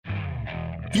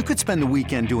You could spend the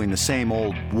weekend doing the same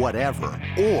old whatever,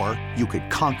 or you could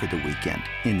conquer the weekend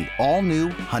in the all-new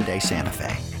Hyundai Santa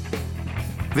Fe.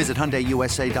 Visit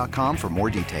HyundaiUSA.com for more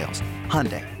details.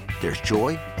 Hyundai, there's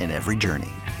joy in every journey.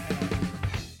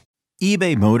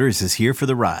 eBay Motors is here for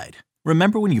the ride.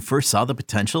 Remember when you first saw the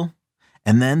potential?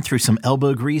 And then through some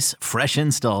elbow grease, fresh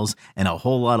installs, and a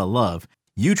whole lot of love,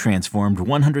 you transformed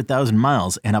 100,000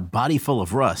 miles and a body full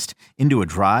of rust into a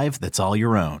drive that's all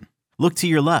your own. Look to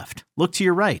your left. Look to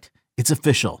your right. It's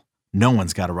official. No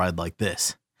one's got a ride like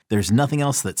this. There's nothing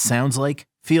else that sounds like,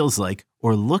 feels like,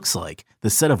 or looks like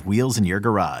the set of wheels in your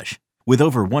garage. With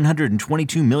over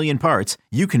 122 million parts,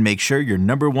 you can make sure your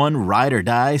number one ride or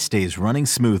die stays running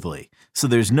smoothly. So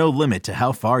there's no limit to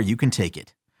how far you can take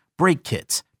it. Brake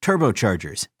kits,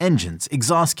 turbochargers, engines,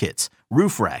 exhaust kits,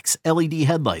 roof racks, LED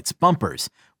headlights,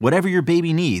 bumpers, whatever your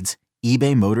baby needs,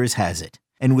 eBay Motors has it.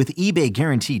 And with eBay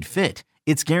Guaranteed Fit,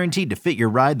 it's guaranteed to fit your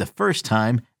ride the first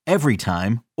time, every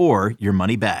time, or your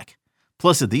money back.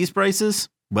 Plus, at these prices,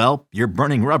 well, you're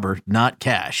burning rubber, not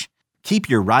cash. Keep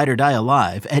your ride or die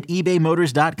alive at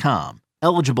ebaymotors.com.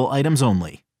 Eligible items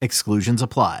only. Exclusions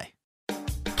apply.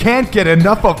 Can't get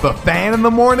enough of the Fan in the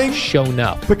morning? Shown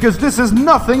up. Because this is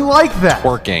nothing like that.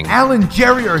 Working. Al and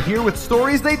Jerry are here with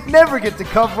stories they'd never get to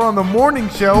cover on the morning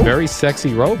show. Very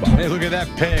sexy robot. Hey, look at that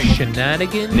pig.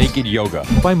 Shenanigans. Naked yoga.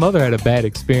 My mother had a bad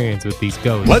experience with these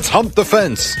ghosts. Let's hump the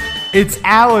fence. It's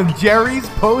Al and Jerry's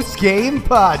post-game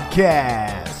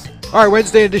podcast. All right,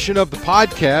 Wednesday edition of the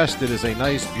podcast. It is a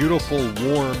nice, beautiful,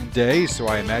 warm day, so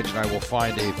I imagine I will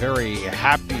find a very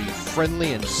happy,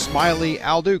 friendly, and smiley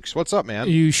Al Dukes. What's up, man?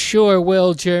 You sure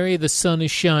will, Jerry. The sun is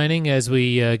shining as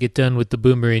we get done with the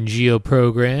Boomer and Geo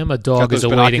program. A dog is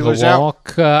awaiting a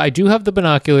walk. I do have the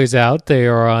binoculars out. They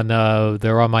are on.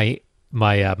 They're on my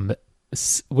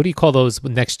what do you call those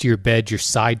next to your bed? Your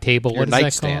side table? Your what is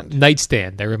nightstand. that called?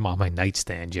 Nightstand. They're on my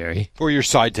nightstand, Jerry. For your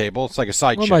side table. It's like a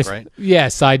side chick, right? Yeah,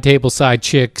 side table, side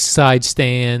chick, side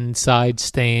stand.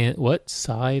 What?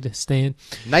 Side stand?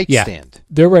 Nightstand. Yeah,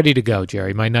 they're ready to go,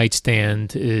 Jerry. My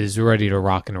nightstand is ready to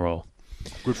rock and roll.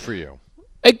 Good for you.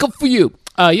 Hey, good for you.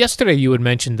 Yesterday you had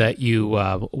mentioned that you,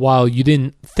 while you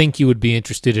didn't think you would be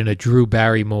interested in a Drew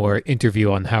Barrymore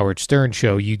interview on Howard Stern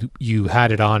show, you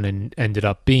had it on and ended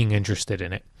up being interested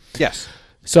in it. Yes.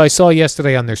 So I saw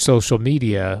yesterday on their social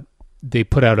media, they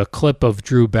put out a clip of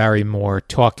Drew Barrymore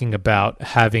talking about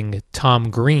having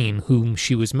Tom Green, whom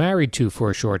she was married to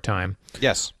for a short time,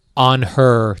 Yes. on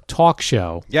her talk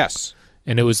show. Yes.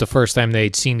 And it was the first time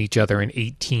they'd seen each other in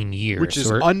 18 years. Which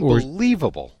is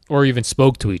unbelievable. Or even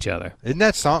spoke to each other. Isn't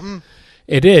that something?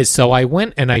 It is. So I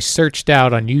went and I searched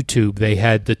out on YouTube. They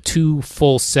had the 2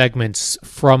 full segments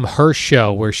from her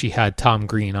show where she had Tom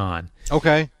Green on.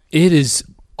 Okay. It is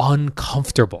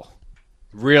uncomfortable.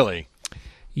 Really?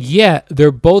 Yeah,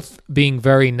 they're both being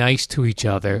very nice to each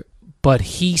other, but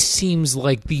he seems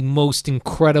like the most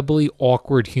incredibly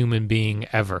awkward human being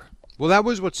ever. Well, that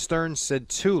was what Stern said,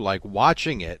 too. Like,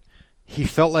 watching it, he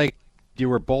felt like you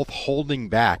were both holding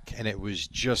back, and it was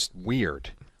just weird.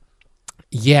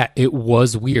 Yeah, it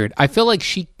was weird. I feel like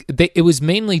it was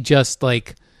mainly just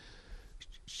like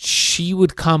she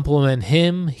would compliment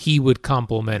him, he would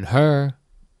compliment her.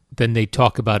 Then they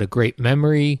talk about a great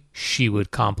memory. She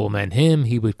would compliment him,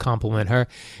 he would compliment her.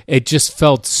 It just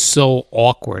felt so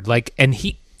awkward. Like, and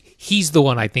he's the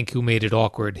one I think who made it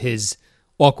awkward. His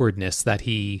awkwardness that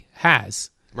he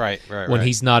has right when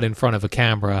he's not in front of a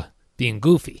camera being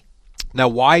goofy. Now,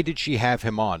 why did she have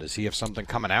him on? Does he have something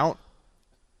coming out?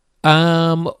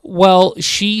 Well,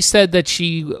 she said that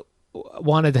she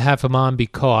wanted to have him on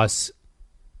because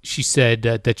she said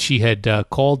that she had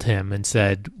called him and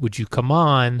said, would you come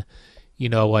on? You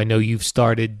know, I know you've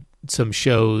started some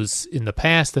shows in the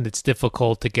past and it's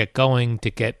difficult to get going,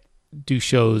 to do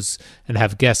shows and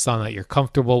have guests on that you're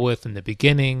comfortable with in the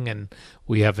beginning, and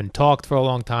we haven't talked for a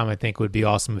long time. I think it would be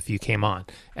awesome if you came on.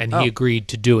 And he agreed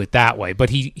to do it that way.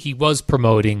 But he was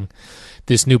promoting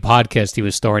this new podcast he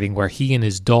was starting where he and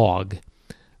his dog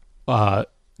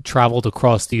traveled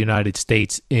across the United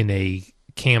States in a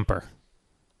camper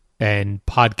and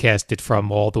podcasted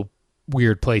from all the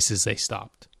weird places they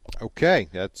stopped. Okay,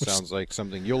 that sounds like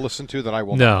something you'll listen to that I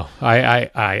will no,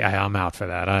 not. I'm out for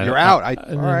that. You're out.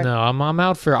 All right. No, I'm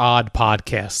out for odd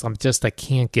podcasts. I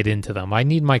can't get into them. I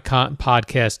need my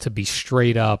podcast to be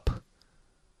straight up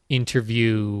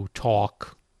interview,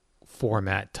 talk,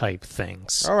 format type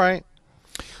things. All right.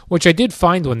 Which I did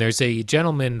find one. There's a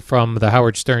gentleman from the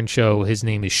Howard Stern show. His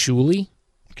name is Shuli.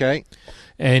 Okay.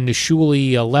 And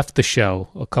Shuli left the show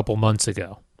a couple months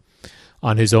ago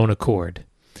on his own accord.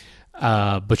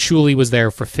 But Shuli was there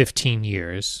for 15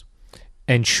 years.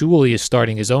 and Shuli is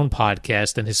starting his own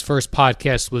podcast, and his first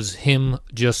podcast was him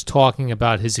just talking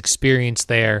about his experience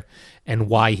there and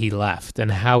why he left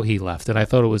and how he left, and I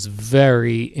thought it was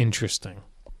very interesting.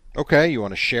 Okay, you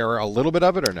want to share a little bit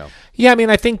of it or no? Yeah, I mean,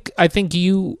 I think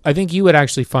you would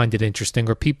actually find it interesting,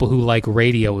 or people who like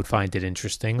radio would find it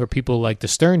interesting, or people who like the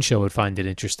Stern Show would find it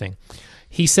interesting.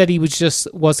 He said he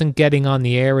wasn't getting on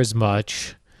the air as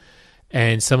much,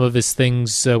 and some of his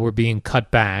things were being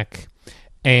cut back.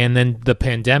 And then the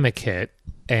pandemic hit,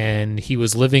 and he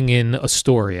was living in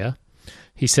Astoria.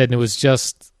 He said it was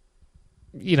just,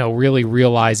 really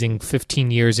realizing 15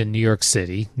 years in New York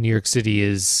City. New York City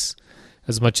is,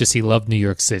 as much as he loved New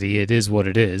York City, it is what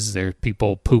it is. There are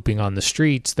people pooping on the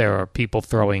streets. There are people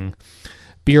throwing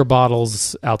beer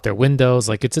bottles out their windows.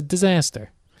 Like, it's a disaster.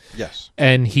 Yes.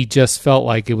 And he just felt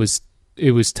like it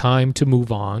was time to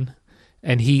move on.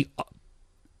 And he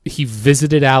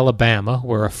visited Alabama,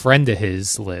 where a friend of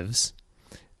his lives,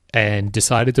 and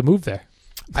decided to move there.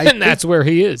 That's where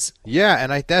he is. Yeah,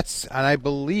 and I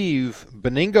believe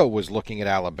Beningo was looking at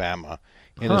Alabama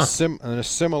in a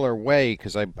similar way,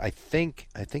 because I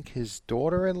think his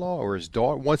daughter-in-law or his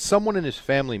daughter, someone in his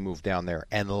family moved down there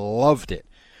and loved it.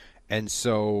 And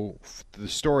so the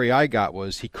story I got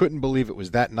was he couldn't believe it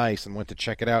was that nice and went to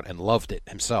check it out and loved it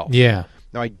himself. Yeah.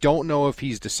 Now, I don't know if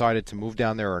he's decided to move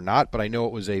down there or not, but I know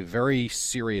it was a very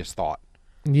serious thought.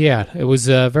 Yeah, it was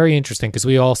very interesting, because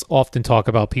we all often talk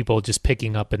about people just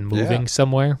picking up and moving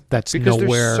somewhere that's because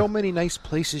nowhere. There's so many nice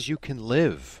places you can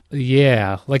live.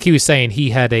 Yeah, like he was saying,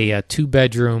 he had a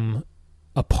 2-bedroom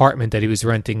apartment that he was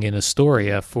renting in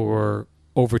Astoria for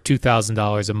over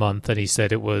 $2,000 a month, and he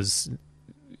said it was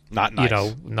not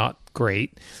nice. Not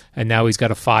great. And now he's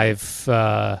got I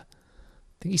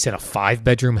think he said a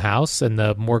 5-bedroom house, and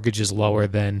the mortgage is lower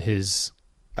than his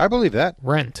I believe that.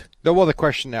 rent. Well, the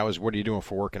question now is, what are you doing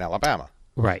for work in Alabama?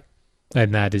 Right.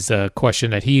 And that is a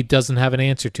question that he doesn't have an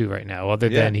answer to right now, other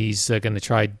than he's going to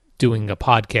try doing a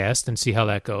podcast and see how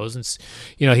that goes. And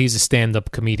he's a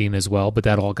stand-up comedian as well, but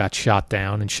that all got shut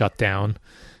down with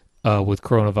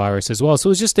coronavirus as well. So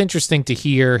it was just interesting to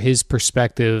hear his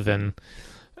perspective, and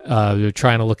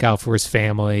trying to look out for his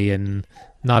family and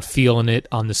not feeling it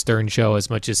on the Stern Show as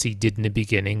much as he did in the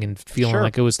beginning, and feeling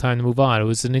like it was time to move on. It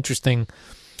was an interesting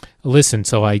listen.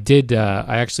 So I did.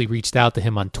 I actually reached out to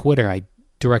him on Twitter. I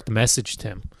direct messaged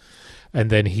him,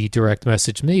 and then he direct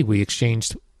messaged me. We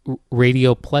exchanged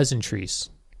radio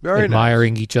pleasantries,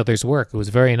 admiring each other's work. It was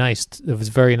very nice. It was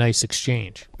a very nice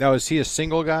exchange. Now, is he a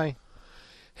single guy?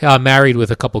 Married with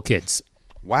a couple kids.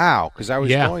 Wow, because I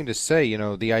was going to say,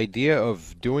 the idea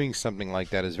of doing something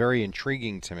like that is very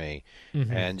intriguing to me,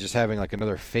 and just having like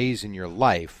another phase in your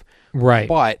life. Right.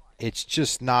 But it's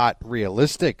just not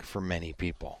realistic for many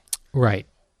people. Right.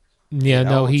 Yeah,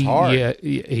 it's hard.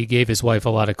 he gave his wife a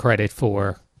lot of credit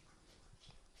for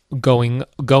going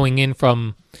in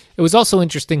from. It was also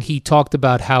interesting. He talked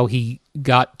about how he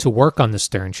got to work on the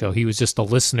Stern Show. He was just a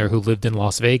listener who lived in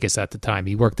Las Vegas at the time.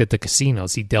 He worked at the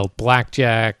casinos. He dealt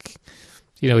blackjack.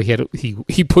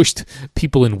 He pushed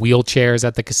people in wheelchairs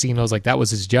at the casinos, like that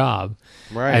was his job.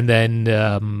 Right. And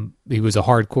then he was a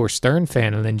hardcore Stern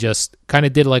fan, and then just kind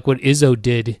of did like what Izzo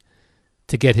did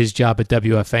to get his job at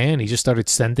WFAN. He just started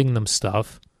sending them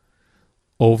stuff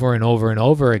over and over and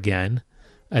over again.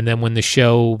 And then when the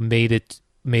show made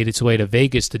its way to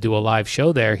Vegas to do a live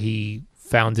show there, he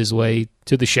found his way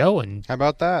to the show. And how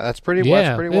about that? That's pretty. Yeah,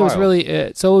 that's pretty it was wild.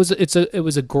 really. So it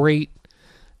was a great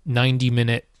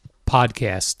 90-minute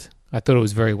podcast. I thought it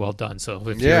was very well done. So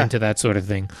if you're into that sort of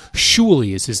thing,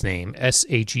 Shuli is his name.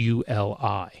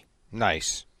 Shuli.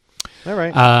 Nice. All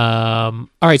right. All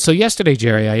right. So yesterday,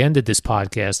 Jerry, I ended this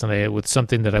podcast with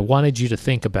something that I wanted you to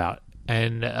think about,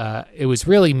 and it was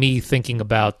really me thinking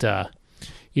about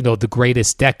the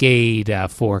greatest decade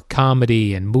for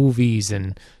comedy and movies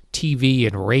and TV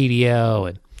and radio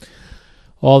and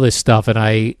all this stuff. And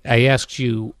I asked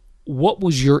you, what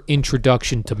was your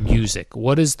introduction to music?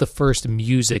 What is the first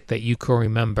music that you can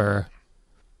remember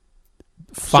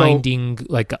finding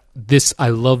like this? I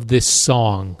love this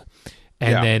song.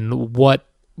 And then what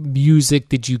music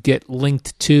did you get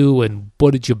linked to, and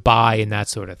what did you buy, and that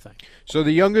sort of thing? So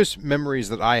the youngest memories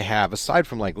that I have, aside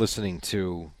from like listening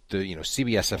to the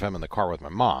CBS FM in the car with my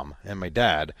mom and my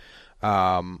dad,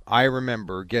 I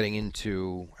remember getting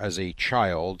into, as a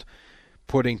child,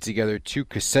 putting together 2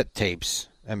 cassette tapes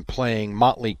and playing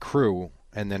Motley Crue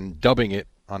and then dubbing it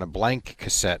on a blank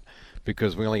cassette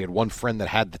because we only had one friend that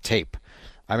had the tape.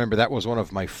 I remember that was one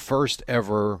of my first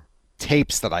ever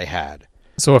tapes that I had.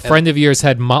 So a friend of yours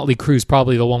had Motley Crue's,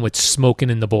 probably the one with Smoking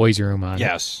in the Boys' Room on it.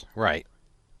 Yes, right.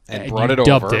 And And brought you it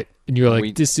dubbed over. it, and you were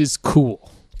like, this is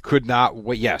cool. Could not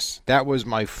wait. Yes, that was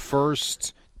my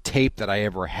first tape that I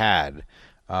ever had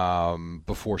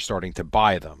before starting to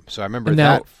buy them. So I remember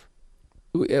Now,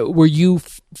 that. were you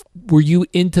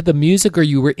into the music, or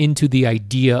you were into the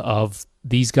idea of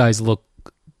these guys look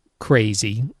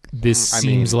crazy? This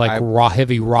seems like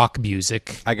heavy rock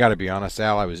music. I got to be honest,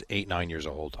 Al. I was 8, 9 years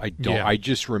old. I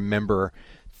just remember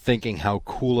thinking how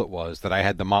cool it was that I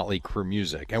had the Motley Crue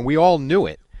music, and we all knew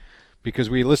it because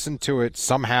we listened to it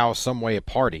somehow, some way at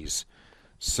parties.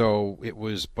 So it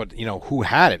was, but who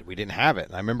had it? We didn't have it.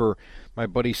 And I remember my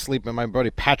buddy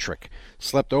Patrick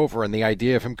slept over, and the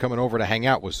idea of him coming over to hang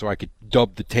out was so I could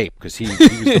dub the tape because he was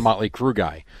the Motley Crue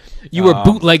guy. You were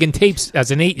bootlegging tapes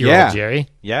as an 8-year-old, Jerry.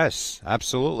 Yes,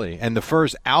 absolutely. And the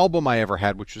first album I ever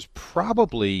had, which was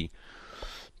probably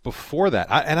before that,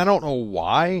 and I don't know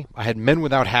why, I had Men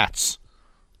Without Hats.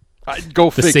 Go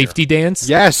figure. The Safety Dance?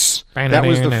 Yes. That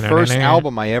was the first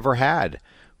album I ever had,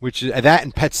 which is that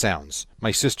and Pet Sounds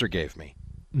my sister gave me.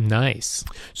 Nice.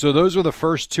 So those were the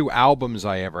first 2 albums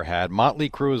I ever had. Motley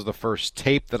Crue was the first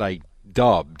tape that I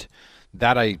dubbed.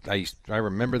 That I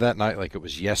remember that night like it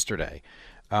was yesterday.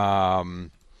 I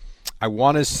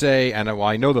want to say, and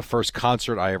I know the first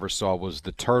concert I ever saw was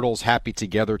the Turtles' Happy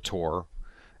Together tour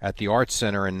at the Arts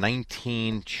Center in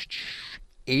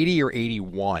 1980 or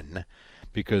 81,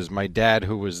 because my dad,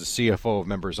 who was the CFO of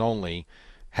Members Only,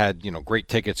 had great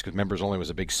tickets because Members Only was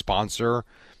a big sponsor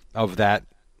of that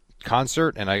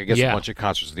concert, and I guess a bunch of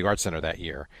concerts at the Arts Center that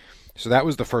year. So that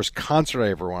was the first concert I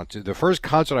ever went to. The first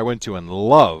concert I went to and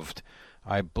loved,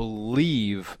 I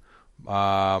believe,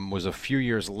 was a few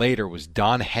years later, was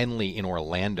Don Henley in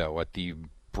Orlando at the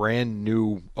brand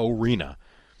new arena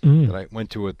that I went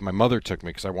to. My mother took me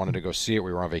because I wanted to go see it.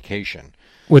 We were on vacation.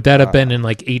 Would that have been in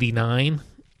like 89?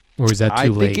 Or was that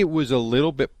too late? I think it was a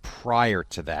little bit prior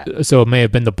to that. So it may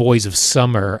have been the Boys of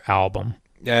Summer album.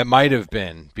 Yeah, it might have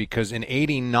been, because in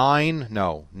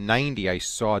 90, I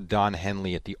saw Don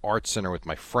Henley at the Arts Center with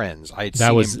my friends. I had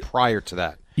seen him prior to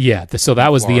that. Yeah, so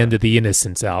that was the End of the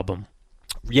Innocence album.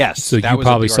 Yes. So you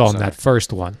probably saw him that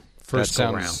first one. First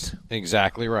that go sounds round.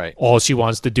 Exactly right. All She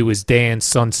Wants to Do Is Dance,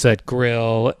 Sunset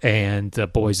Grill, and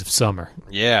Boys of Summer.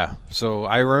 Yeah. So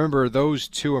I remember those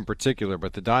 2 in particular,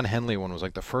 but the Don Henley one was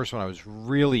like the first one I was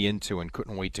really into and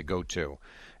couldn't wait to go to.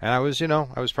 And I was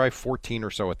probably 14 or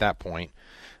so at that point.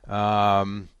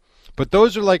 But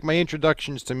those are like my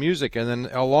introductions to music, and then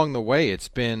along the way it's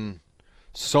been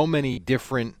so many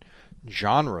different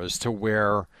genres to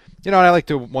where, and I like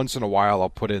to, once in a while, I'll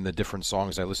put in the different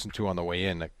songs I listen to on the way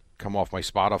in that come off my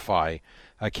Spotify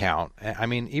account. I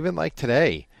mean, even like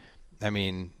today, I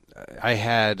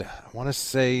want to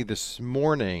say this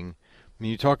morning, when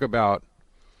you talk about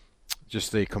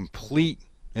just a complete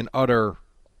and utter,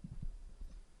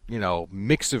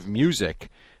 mix of music,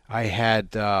 I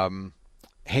had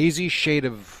Hazy Shade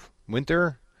of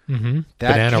Winter. Mm-hmm.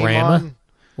 Bananarama,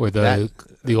 or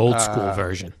the old school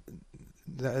version.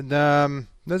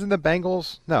 Doesn't the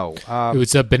Bangles? No. It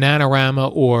was a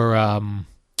Bananarama or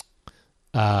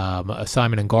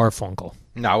Simon and Garfunkel.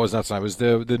 No, it was not. It was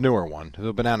the newer one,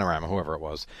 the Bananarama, whoever it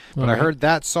was. But All I right. heard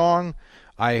that song.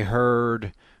 I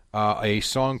heard a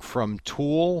song from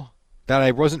Tool that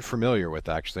I wasn't familiar with,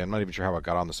 actually. I'm not even sure how it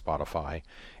got on the Spotify.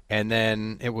 And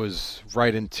then it was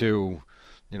right into,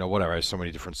 whatever. There's so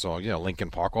many different songs, Linkin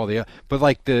Park, all the, but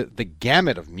like the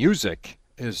gamut of music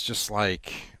is just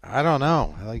like, I don't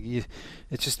know.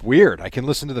 It's just weird. I can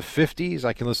listen to the 50s.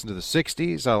 I can listen to the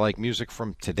 60s. I like music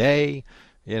from today,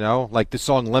 like the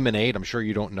song Lemonade. I'm sure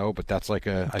you don't know, but that's like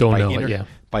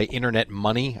by Internet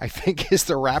Money, I think is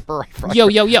the rapper.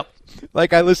 Yo.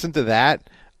 Like I listen to that.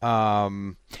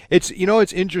 It's,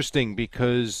 it's interesting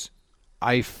because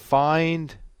I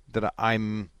find that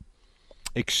I'm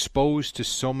exposed to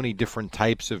so many different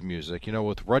types of music.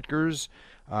 With Rutgers,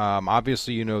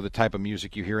 obviously, the type of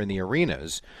music you hear in the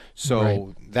arenas. So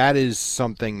Right. that is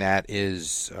something that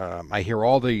is, I hear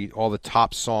all the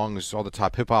top songs, all the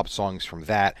top hip hop songs from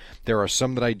that. There are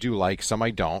some that I do like, some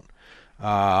I don't.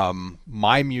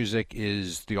 My music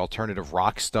is the alternative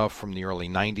rock stuff from the early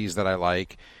 90s that I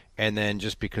like. And then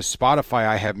just because Spotify,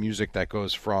 I have music that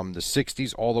goes from the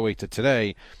 60s all the way to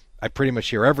today, I pretty much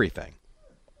hear everything.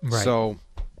 Right. So,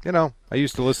 I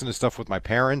used to listen to stuff with my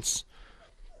parents.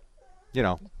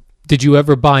 Did you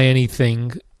ever buy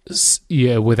anything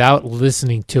without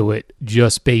listening to it,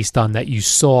 just based on that you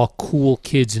saw cool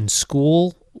kids in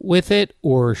school with it,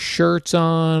 or shirts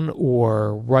on,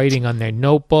 or writing on their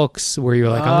notebooks, where you're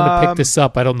like, I'm going to pick this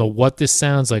up. I don't know what this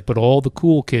sounds like, but all the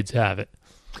cool kids have it.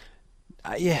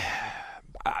 Yeah,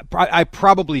 I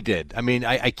probably did. I mean,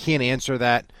 I can't answer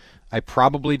that. I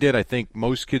probably did. I think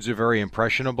most kids are very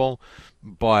impressionable,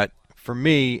 but for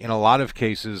me, in a lot of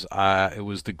cases, it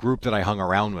was the group that I hung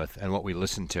around with and what we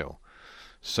listened to.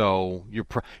 So you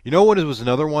know what was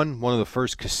another one? One of the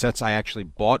first cassettes I actually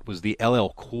bought was the LL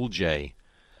Cool J.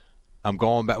 I'm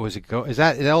going back. Is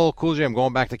that LL Cool J? I'm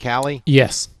going back to Cali.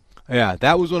 Yes. Yeah,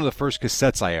 that was one of the first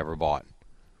cassettes I ever bought.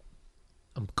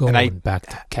 I'm going back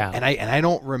to Cali. And I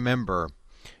don't remember.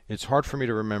 It's hard for me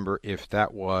to remember if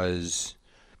that was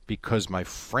because my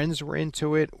friends were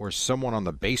into it or someone on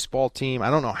the baseball team. I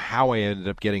don't know how I ended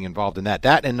up getting involved in that.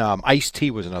 That and Ice-T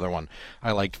was another one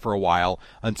I liked for a while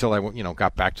until I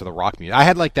got back to the rock music. I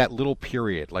had like that little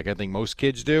period, like I think most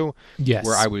kids do, yes,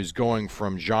 where I was going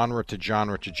from genre to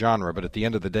genre to genre. But at the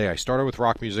end of the day, I started with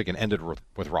rock music and ended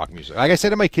with rock music. Like I say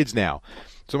to my kids now.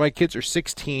 So my kids are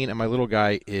 16 and my little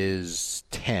guy is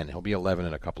 10. He'll be 11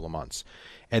 in a couple of months.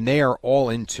 And they are all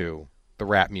into the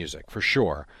rap music for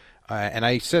sure. And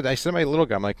I said to my little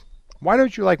guy, I'm like, why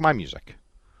don't you like my music?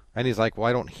 And he's like, well,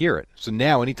 I don't hear it. So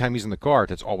now anytime he's in the car,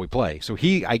 that's all we play. So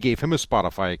I gave him a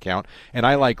Spotify account, and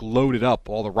I like loaded up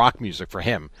all the rock music for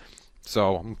him.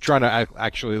 So I'm trying to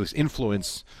actually at least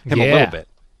influence him a little bit,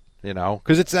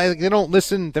 because it's they don't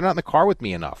listen. They're not in the car with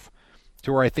me enough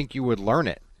to where I think you would learn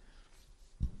it.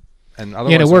 And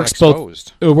otherwise, it works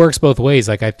both. It works both ways.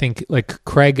 Like I think, like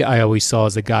Craig, I always saw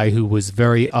as a guy who was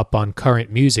very up on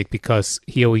current music because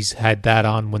he always had that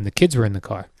on when the kids were in the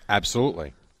car.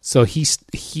 Absolutely. So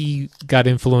he got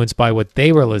influenced by what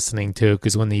they were listening to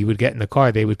because when he would get in the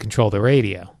car, they would control the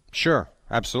radio. Sure,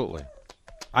 absolutely.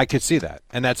 I could see that,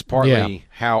 and that's partly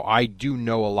how I do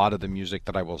know a lot of the music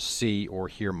that I will see or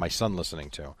hear my son listening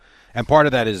to, and part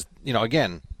of that is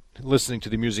again listening to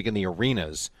the music in the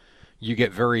arenas. You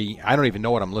get I don't even know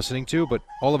what I'm listening to, but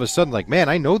all of a sudden, like, man,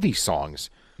 I know these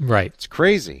songs. Right. It's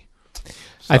crazy.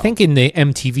 So. I think in the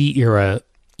MTV era,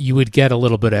 you would get a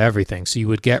little bit of everything. So you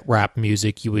would get rap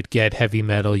music, you would get heavy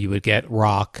metal, you would get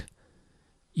rock,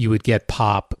 you would get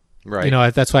pop.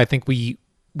 Right. That's why I think we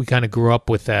kind of grew up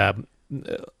with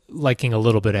liking a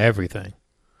little bit of everything.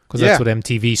 Because that's what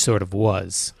MTV sort of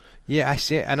was. Yeah, I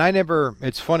see it. And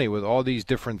it's funny with all these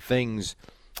different things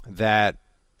that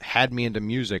had me into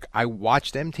music. I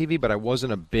watched MTV, but I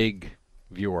wasn't a big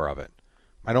viewer of it.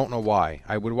 I don't know why.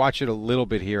 I would watch it a little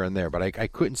bit here and there, but I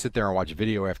couldn't sit there and watch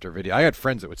video after video. I had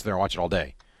friends that would sit there and watch it all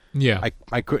day. Yeah.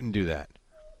 I couldn't do that.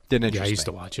 Didn't interest me. I used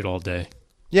to watch it all day.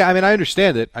 Yeah, I mean, I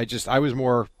understand it. I was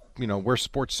more, we're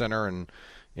Sports Center and,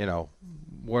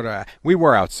 we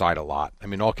were outside a lot. I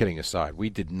mean, all kidding aside,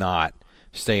 we did not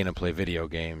stay in and play video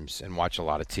games and watch a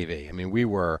lot of TV. I mean,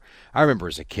 I remember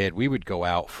as a kid, we would go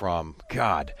out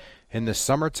in the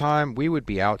summertime, we would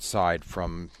be outside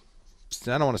from,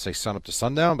 I don't want to say sun up to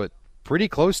sundown, but pretty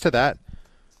close to that,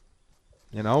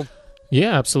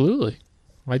 Yeah, absolutely.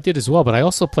 I did as well, but I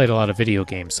also played a lot of video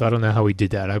games, so I don't know how we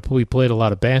did that. We played a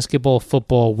lot of basketball,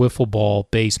 football, wiffle ball,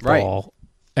 baseball,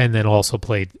 and then also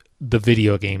played the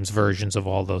video games versions of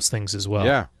all those things as well.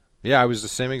 Yeah. Yeah, I was the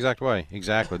same exact way.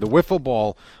 Exactly. The wiffle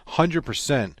ball,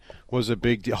 100% was a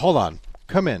big deal. Hold on.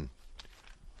 Come in.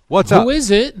 What's up? Who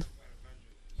is it?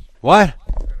 What?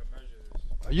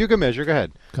 You can measure. Go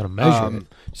ahead. Got to measure it.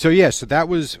 So that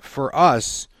was for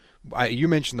us. You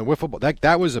mentioned the wiffle ball.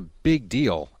 That was a big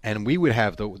deal, and we would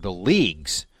have the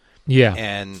leagues. Yeah.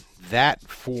 And that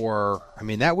would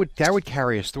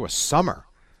carry us through a summer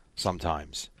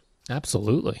sometimes.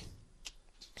 Absolutely.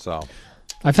 So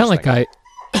I felt like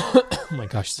oh my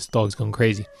gosh, this dog's going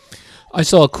crazy. I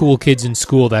saw cool kids in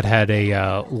school that had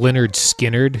a Lynyrd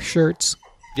Skynyrd shirts.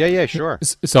 Yeah, sure.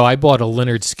 So I bought a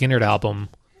Lynyrd Skynyrd album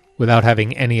without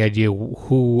having any idea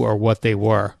who or what they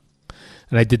were.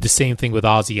 And I did the same thing with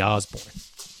Ozzy Osbourne.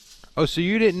 Oh, so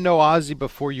you didn't know Ozzy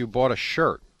before you bought a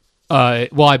shirt?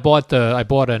 Well, I bought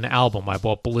an album. I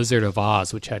bought Blizzard of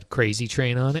Oz, which had Crazy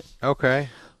Train on it. Okay.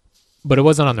 But it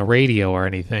wasn't on the radio or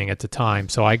anything at the time,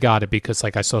 so I got it because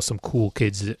I saw some cool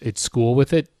kids at school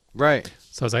with it. Right.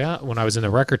 So I was like, when I was in the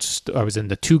record store, I was in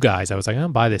the Two Guys. I was like, I'm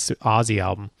gonna buy this Ozzy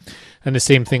album, and the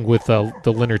same thing with the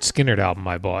Lynyrd Skynyrd album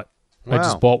I bought. Wow. I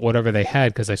just bought whatever they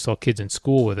had because I saw kids in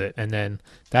school with it, and then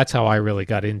that's how I really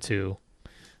got into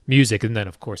music. And then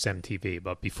of course MTV.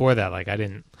 But before that, I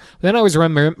didn't. Then I was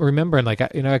remembering,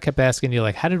 I kept asking you,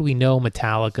 how did we know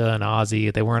Metallica and Ozzy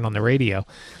if they weren't on the radio?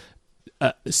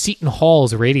 Seton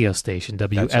Hall's radio station,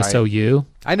 WSOU. Right.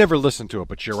 I never listened to it,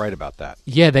 but you're right about that.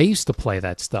 Yeah, they used to play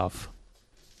that stuff.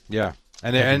 Yeah,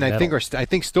 and I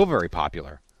think still very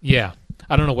popular. Yeah,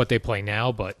 I don't know what they play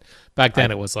now, but back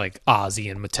then it was like Ozzy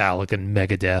and Metallica and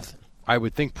Megadeth. I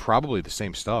would think probably the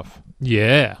same stuff.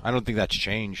 Yeah, I don't think that's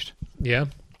changed. Yeah,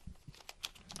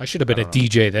 I should have been a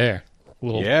DJ there.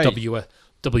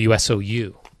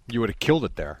 WSOU. You would have killed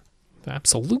it there.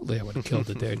 Absolutely, I would have killed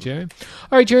it there, Jerry.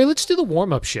 All right, Jerry, let's do the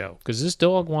warm-up show because this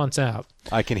dog wants out.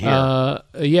 I can hear.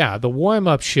 Yeah, the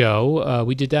warm-up show.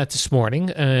 We did that this morning.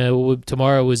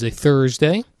 Tomorrow is a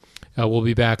Thursday. We'll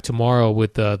be back tomorrow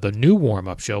with the new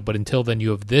warm-up show, but until then,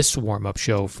 you have this warm-up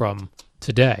show from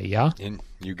today, yeah?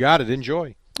 You got it.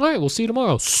 Enjoy. All right, we'll see you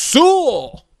tomorrow.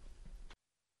 So.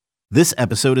 This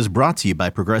episode is brought to you by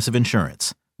Progressive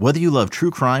Insurance. Whether you love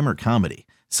true crime or comedy,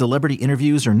 celebrity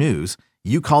interviews or news,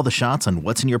 you call the shots on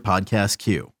what's in your podcast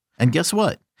queue. And guess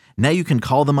what? Now you can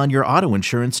call them on your auto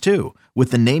insurance too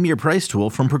with the Name Your Price tool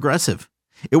from Progressive.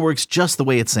 It works just the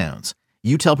way it sounds.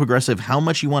 You tell Progressive how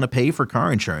much you want to pay for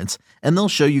car insurance, and they'll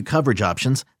show you coverage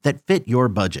options that fit your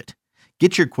budget.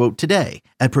 Get your quote today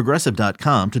at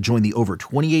Progressive.com to join the over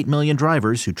 28 million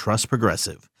drivers who trust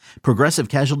Progressive. Progressive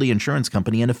Casualty Insurance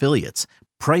Company and Affiliates.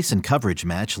 Price and coverage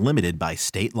match limited by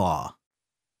state law.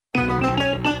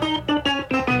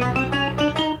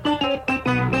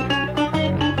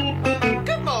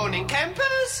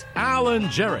 Alan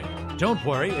Jerry. Don't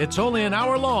worry, it's only an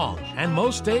hour long, and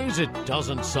most days it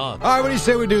doesn't suck. All right, what do you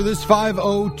say we do this?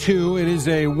 5:02. It is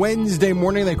a Wednesday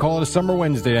morning. They call it a summer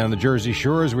Wednesday down the Jersey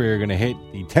Shores. We are going to hit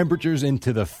the temperatures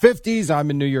into the 50s.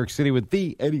 I'm in New York City with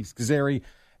the Eddie Scazzeri,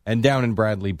 and down in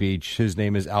Bradley Beach, his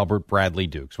name is Albert Bradley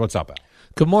Dukes. What's up, Al?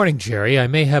 Good morning, Jerry. I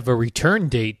may have a return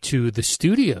date to the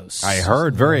studios. I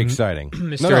heard. Very exciting.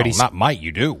 Mr. No, Eddie's- not might.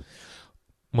 You do.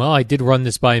 Well, I did run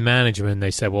this by management. They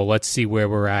said, well, let's see where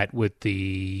we're at with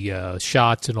the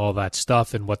shots and all that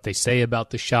stuff and what they say about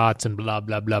the shots and blah,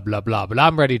 blah, blah, blah, blah. But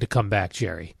I'm ready to come back,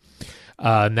 Jerry.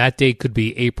 And that date could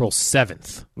be April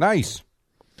 7th. Nice.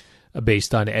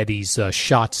 Based on Eddie's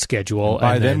shot schedule.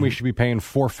 By then, we should be paying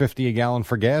 $4.50 a gallon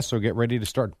for gas, so get ready to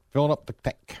start filling up the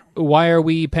tank. Why are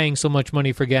we paying so much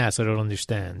money for gas? I don't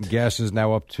understand. Gas is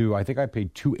now up to, I think I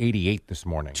paid $2.88 this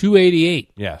morning. $2.88.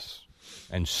 Yes.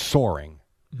 And soaring.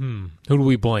 Who do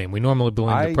we blame? We normally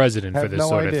blame the president for this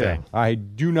sort of thing. I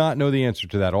do not know the answer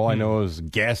to that. All I know is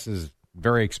gas is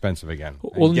very expensive again.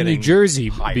 Well, in New Jersey,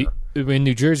 higher.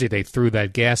 They threw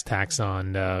that gas tax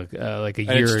on like a And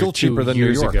year it's still or 2 cheaper than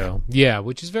years New York. ago. Yeah,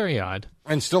 which is very odd.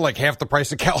 And still like half the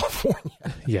price of California.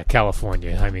 Yeah,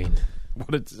 California. I mean,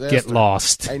 What a disaster. get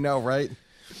lost. I know, right?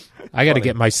 I got to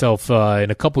get myself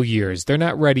in a couple years. They're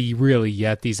not ready really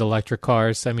yet. These electric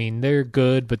cars. I mean, they're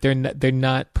good, but they're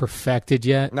not perfected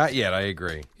yet. Not yet. I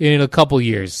agree. In a couple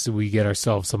years, we get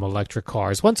ourselves some electric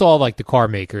cars. Once all like the car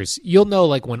makers, you'll know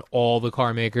like when all the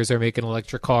car makers are making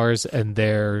electric cars and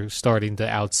they're starting to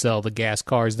outsell the gas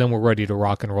cars, then we're ready to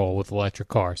rock and roll with electric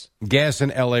cars. Gas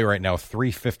in L.A. right now,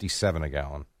 $3.57 a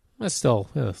gallon. That's still,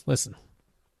 listen,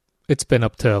 it's been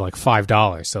up to like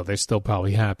 $5, so they're still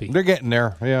probably happy. They're getting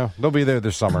there. Yeah, they'll be there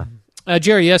this summer.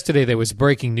 Jerry, yesterday there was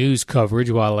breaking news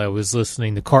coverage while I was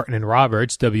listening to Carton and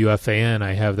Roberts, WFAN.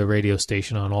 I have the radio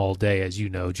station on all day, as you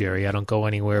know, Jerry. I don't go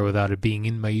anywhere without it being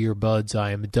in my earbuds.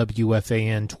 I am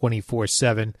WFAN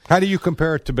 24/7. How do you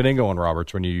compare it to Benigno and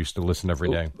Roberts when you used to listen every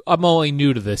day? I'm only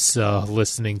new to this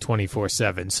listening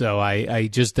 24/7, so I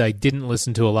didn't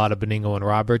listen to a lot of Benigno and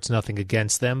Roberts, nothing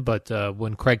against them, but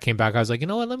when Craig came back, I was like, you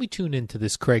know what, let me tune into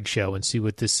this Craig show and see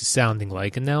what this is sounding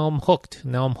like, and now I'm hooked.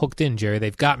 Now I'm hooked in, Jerry.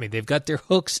 They've got me. They've got their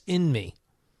hooks in me.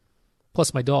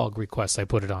 Plus my dog requests I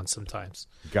put it on sometimes.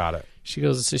 Got it. She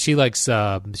goes, she likes,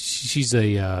 she's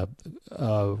a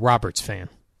Roberts fan,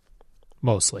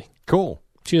 mostly. Cool.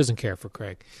 She doesn't care for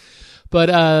Craig.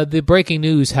 But the breaking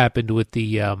news happened with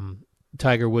the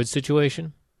Tiger Woods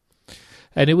situation.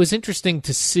 And it was interesting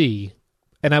to see,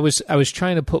 and I was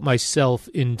trying to put myself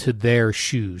into their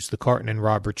shoes, the Carton and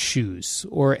Roberts shoes,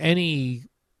 or any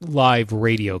live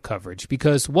radio coverage,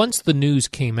 because once the news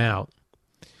came out,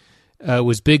 it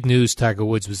was big news. Tiger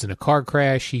Woods was in a car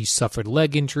crash. He suffered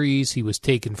leg injuries. He was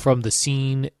taken from the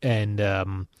scene and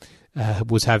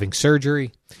was having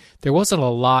surgery. There wasn't a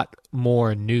lot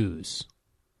more news.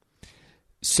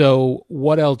 So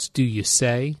what else do you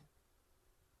say?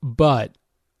 But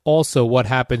also, what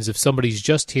happens if somebody's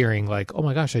just hearing like, oh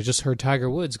my gosh, I just heard Tiger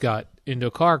Woods got into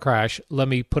a car crash. Let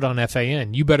me put on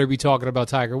FAN. You better be talking about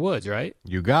Tiger Woods, right?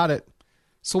 You got it.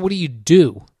 So what do you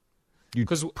do? You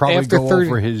 'Cause probably after go 30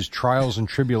 over his trials and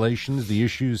tribulations, the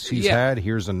issues he's Yeah. had.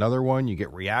 Here's another one. You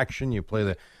get reaction. You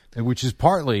play which is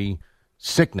partly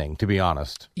sickening, to be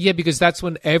honest. Yeah, because that's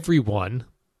when everyone,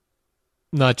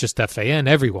 not just FAN,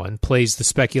 everyone plays the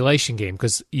speculation game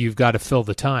because you've got to fill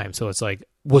the time. So it's like,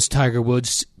 was Tiger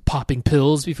Woods popping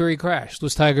pills before he crashed?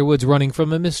 Was Tiger Woods running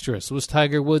from a mistress? Was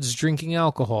Tiger Woods drinking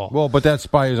alcohol? Well, but that's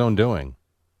by his own doing.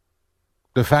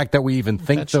 The fact that we even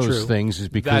think That's those true. things is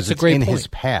because That's a it's great in point. his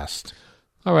past.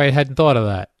 All right, hadn't thought of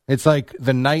that. It's like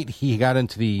the night he got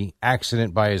into the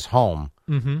accident by his home.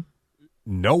 Mm-hmm.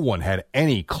 no one had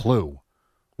any clue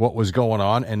what was going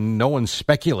on, and no one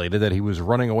speculated that he was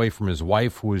running away from his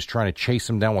wife who was trying to chase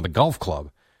him down with a golf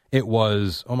club. It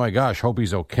was, oh my gosh, hope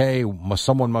he's okay.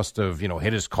 Someone must have,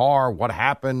 hit his car. What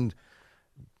happened?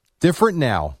 Different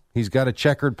now. He's got a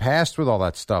checkered past with all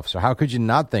that stuff. So how could you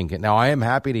not think it? Now, I am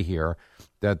happy to hear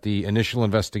that the initial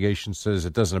investigation says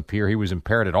it doesn't appear he was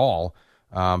impaired at all.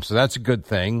 So that's a good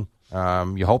thing.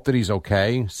 You hope that he's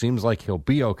okay. Seems like he'll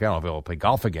be okay. I don't know if he'll play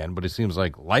golf again, but it seems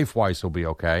like life-wise he'll be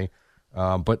okay.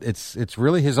 But it's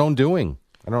really his own doing.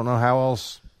 I don't know how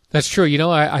else. That's true.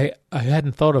 I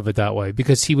hadn't thought of it that way,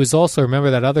 because he was also,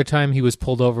 remember that other time he was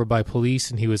pulled over by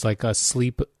police and he was like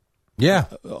asleep. Yeah,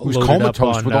 he was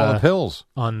comatose with all the pills.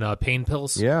 On pain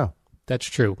pills. Yeah. That's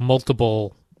true.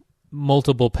 Multiple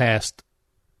past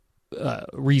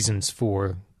reasons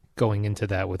for going into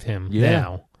that with him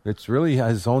now. It's really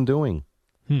his own doing.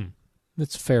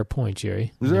 That's a fair point,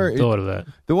 Jerry. I thought of that.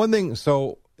 The one thing,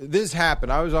 so this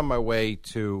happened. I was on my way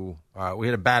to, we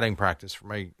had a batting practice for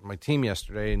my team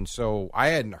yesterday, and so I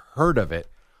hadn't heard of it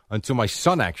until my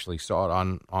son actually saw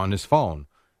it on his phone.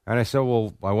 And I said,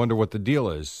 well, I wonder what the deal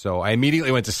is. So I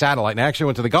immediately went to satellite, and I actually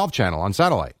went to the Golf Channel on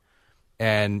satellite.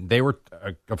 And they were,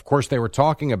 of course, they were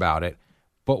talking about it.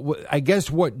 But I guess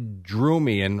what drew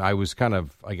me, and I was kind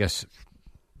of, I guess,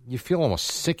 you feel almost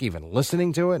sick even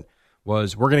listening to it,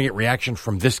 was we're going to get reaction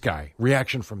from this guy,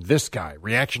 reaction from this guy,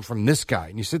 reaction from this guy.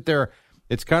 And you sit there,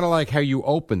 it's kind of like how you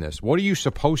open this. What are you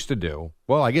supposed to do?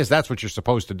 Well, I guess that's what you're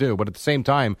supposed to do. But at the same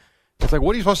time, it's like,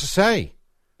 what are you supposed to say?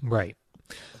 Right.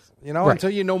 Right. Until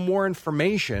you know more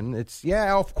information, it's,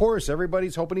 of course,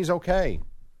 everybody's hoping he's okay.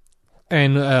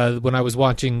 And when I was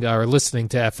watching or listening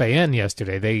to FAN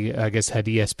yesterday, they, I guess, had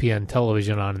ESPN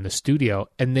television on in the studio,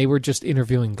 and they were just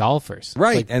interviewing golfers.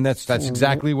 Right, and that's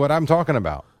exactly what I'm talking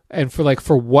about. And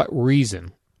for what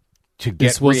reason? To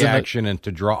get reaction and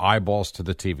to draw eyeballs to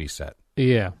the TV set.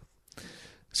 Yeah.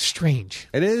 Strange.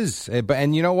 It is.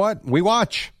 And you know what? We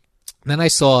watch. Then I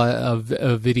saw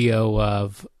a video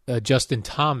of Justin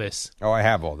Thomas. Oh, I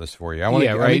have all this for you.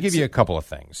 Let me give you a couple of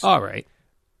things. All right.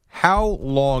 How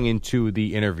long into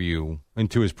the interview,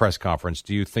 into his press conference,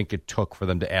 do you think it took for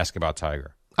them to ask about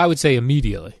Tiger? I would say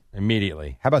immediately.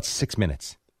 Immediately. How about 6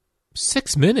 minutes?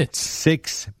 6 minutes?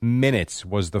 6 minutes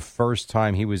was the first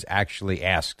time he was actually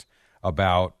asked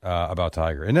about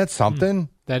Tiger. Isn't that something?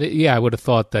 I would have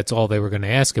thought that's all they were going to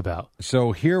ask about.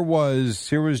 So here was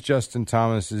Justin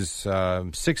Thomas's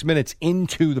 6 minutes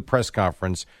into the press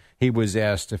conference. He was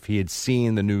asked if he had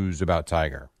seen the news about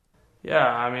Tiger. Yeah,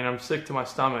 I mean, I'm sick to my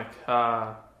stomach.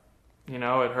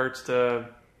 It hurts to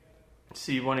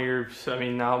see one of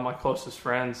now my closest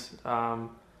friends,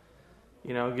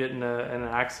 get in an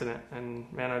accident.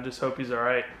 And, man, I just hope he's all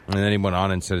right. And then he went on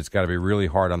and said it's got to be really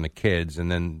hard on the kids.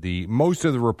 And then most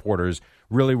of the reporters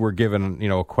really were given,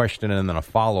 a question and then a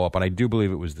follow-up. And I do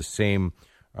believe it was the same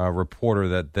reporter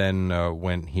that then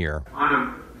went here. On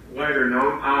a lighter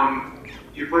note,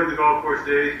 you played the golf course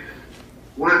today.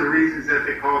 One of the reasons that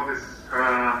they called this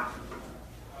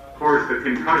course the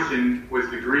concussion was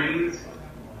the greens.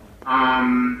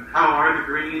 How are the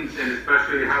greens, and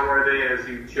especially how are they as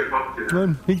you chip up to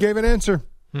them? He gave an answer.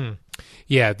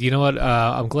 Yeah, you know what?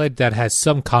 I'm glad that has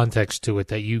some context to it,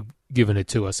 that you given it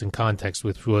to us in context,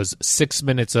 which was 6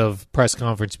 minutes of press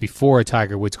conference before a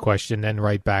Tiger Woods question, then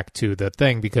right back to the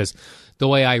thing, because the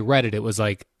way I read it, it was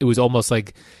almost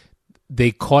like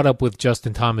they caught up with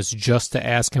Justin Thomas just to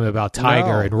ask him about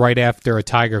Tiger, and right after a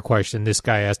Tiger question, this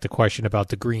guy asked a question about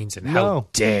the greens, and how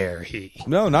dare he?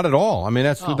 No, not at all. I mean,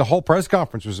 that's the whole press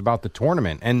conference was about the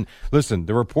tournament. And listen,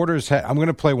 the reporters I'm going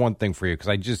to play one thing for you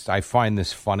because I find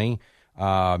this funny.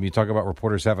 You talk about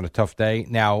reporters having a tough day.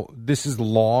 Now, this is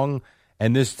long,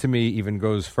 and this to me even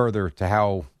goes further to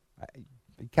how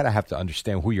you kind of have to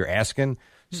understand who you're asking.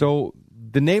 So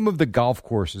the name of the golf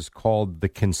course is called The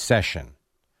Concession.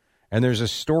 And there's a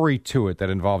story to it that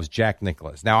involves Jack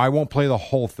Nicklaus. Now, I won't play the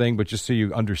whole thing, but just so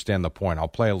you understand the point, I'll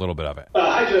play a little bit of it.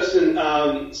 Hi, Justin.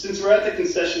 Since we're at the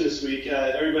concession this week,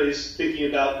 everybody's thinking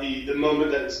about the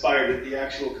moment that inspired it, the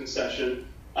actual concession.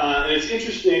 And it's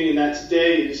interesting in that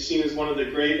today it is seen as one of the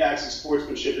great acts of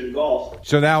sportsmanship in golf.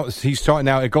 So now he's talking.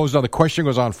 Now it goes on. The question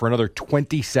goes on for another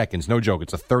 20 seconds. No joke.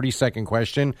 It's a 30-second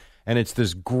question, and it's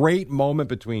this great moment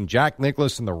between Jack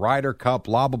Nicklaus and the Ryder Cup.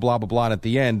 Blah blah blah blah blah. And at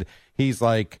the end, he's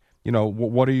like,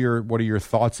 what are your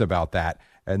thoughts about that?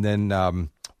 And then, no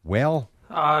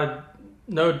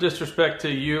disrespect to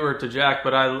you or to Jack,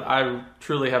 but I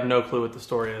truly have no clue what the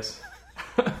story is.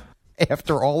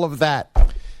 After all of that.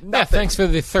 Yeah, thanks for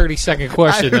the 30-second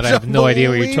question that I have no idea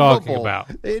what you're talking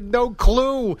about. They had no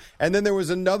clue. And then there was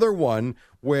another one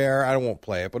where, I won't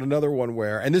play it, but another one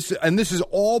where, and this is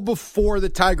all before the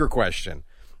Tiger question.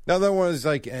 Now, that one is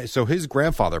like, so his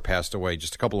grandfather passed away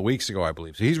just a couple of weeks ago, I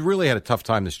believe. So he's really had a tough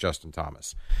time, this Justin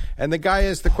Thomas. And the guy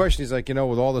asked the question, he's like, with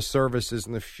all the services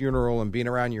and the funeral and being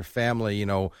around your family,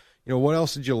 what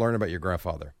else did you learn about your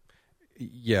grandfather?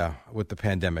 Yeah, with the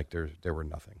pandemic, there were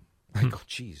nothing. I go,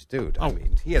 geez, dude. I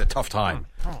mean, he had a tough time.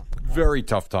 Very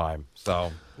tough time.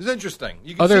 So it was interesting.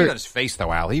 You can see it on his face,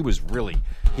 though, Al. You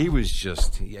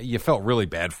felt really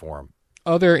bad for him.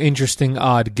 Other interesting,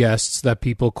 odd guests that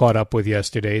people caught up with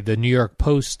yesterday. The New York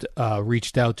Post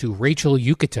reached out to Rachel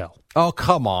Yucatel. Oh,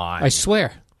 come on. I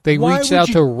swear. They reached out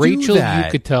to Rachel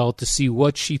Yucatel to see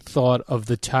what she thought of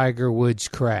the Tiger Woods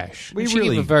crash. She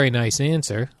gave a very nice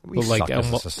answer. We suck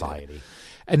as a society.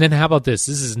 And then how about this?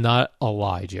 This is not a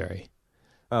lie, Jerry.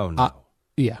 Oh, no.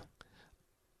 Yeah.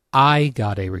 I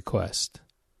got a request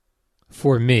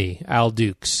for me, Al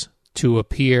Dukes, to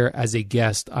appear as a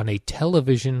guest on a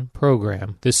television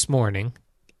program this morning.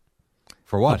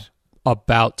 For what?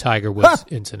 About Tiger Woods'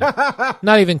 incident.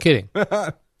 Not even kidding.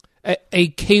 A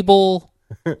cable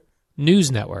news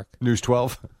network. News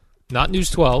 12? Not News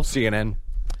 12. CNN?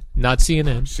 Not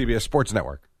CNN. CBS Sports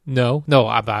Network? No,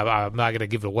 I'm not going to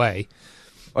give it away.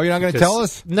 Oh, you're not going to tell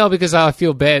us? No, because I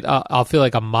feel bad. I'll feel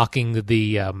like I'm mocking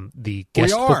the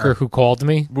guest booker who called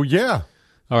me. Well, yeah.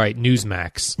 All right,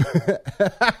 Newsmax.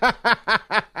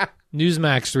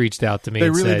 Newsmax reached out to me. They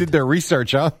really did their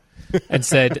research, huh? And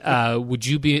said, are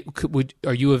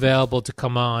you available to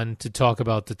come on to talk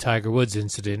about the Tiger Woods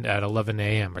incident at 11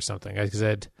 a.m. or something? I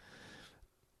said,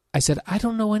 I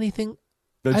don't know anything.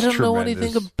 That's I don't know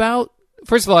anything about.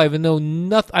 First of all, I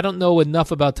don't know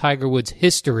enough about Tiger Woods'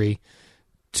 history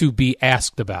to be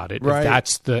asked about it. Right. If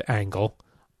that's the angle.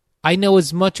 I know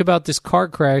as much about this car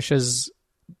crash as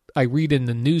I read in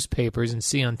the newspapers and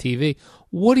see on TV.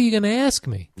 What are you going to ask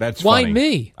me? That's why funny.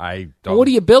 me? I don't. What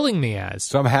are you billing me as?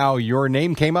 Somehow your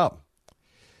name came up.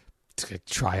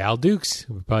 Try Al Dukes.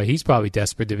 But he's probably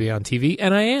desperate to be on TV,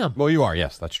 and I am. Well, you are.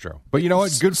 Yes, that's true. But you know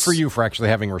what? Good for you for actually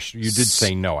having. You did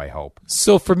say no, I hope.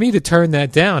 So for me to turn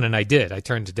that down, and I did. I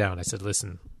turned it down. I said,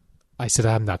 listen.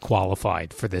 I'm not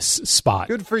qualified for this spot.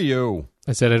 Good for you.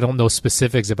 I said, I don't know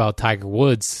specifics about Tiger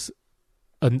Woods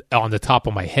on the top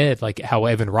of my head, like how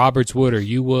Evan Roberts would or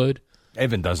you would.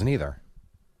 Evan doesn't either.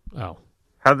 Oh.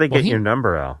 How'd they get your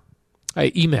number, Al?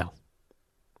 Emailed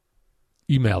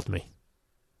me.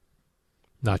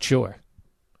 Not sure.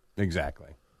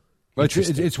 Exactly. But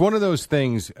it's one of those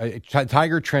things.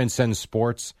 Tiger transcends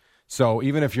sports. So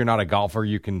even if you're not a golfer,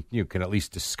 you can at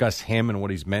least discuss him and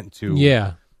what he's meant to.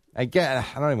 Yeah. I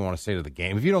don't even want to say to the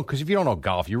game. Because if you don't know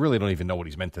golf, you really don't even know what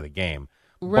he's meant to the game.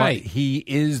 Right. But he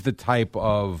is the type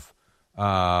of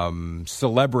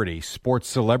celebrity, sports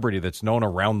celebrity that's known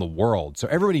around the world. So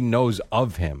everybody knows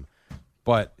of him.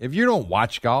 But if you don't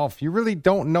watch golf, you really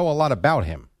don't know a lot about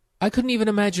him. I couldn't even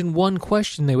imagine one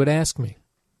question they would ask me.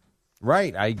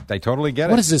 Right. I totally get it.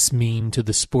 What does this mean to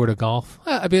the sport of golf?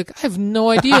 I'd be like, I have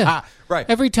no idea. Right.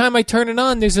 Every time I turn it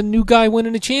on, there's a new guy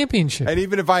winning a championship. And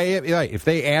even if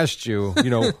they asked you,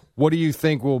 what do you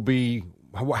think will be,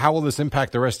 how will this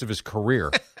impact the rest of his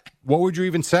career? What would you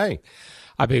even say?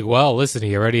 I'd be, well, listen,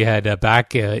 he already had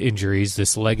back injuries.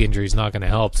 This leg injury is not going to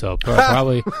help, so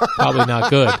probably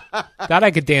not good. That I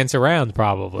could dance around,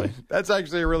 probably. That's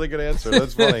actually a really good answer.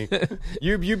 That's funny.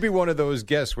 You'd be one of those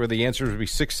guests where the answers would be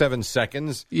 6-7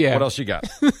 seconds. Yeah. What else you got?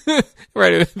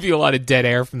 Right. It would be a lot of dead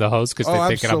air from the host because they're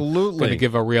thinking absolutely. I'm going to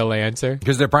give a real answer.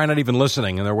 Because they're probably not even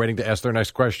listening, and they're waiting to ask their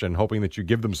next question, hoping that you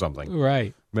give them something.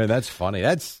 Right. Man, that's funny.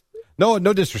 That's no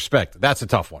disrespect. That's a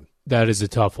tough one. That is a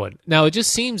tough one. Now, it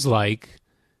just seems like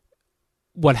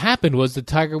what happened was that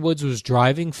Tiger Woods was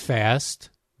driving fast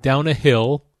down a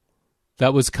hill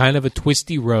that was kind of a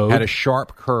twisty road. Had a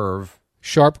sharp curve.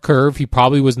 He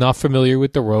probably was not familiar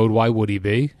with the road. Why would he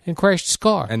be? And crashed his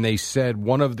car. And they said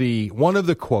one of the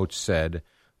quotes said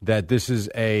that this is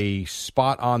a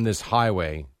spot on this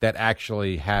highway that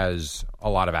actually has a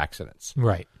lot of accidents.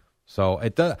 Right. So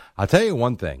it does. I'll tell you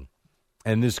one thing.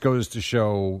 And this goes to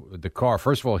show the car.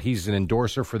 First of all, he's an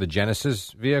endorser for the Genesis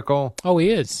vehicle. Oh,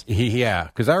 he is? Yeah,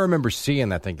 because I remember seeing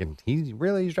that thinking, he's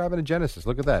driving a Genesis.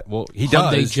 Look at that. Well, he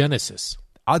Hyundai does. Genesis.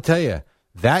 I'll tell you,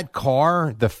 that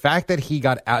car, the fact that he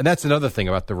got out, and that's another thing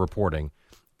about the reporting.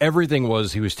 Everything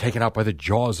was, he was taken out by the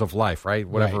jaws of life, right?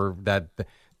 Whatever, right.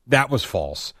 That was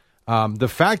false. The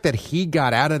fact that he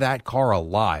got out of that car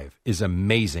alive is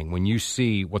amazing when you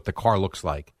see what the car looks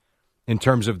like in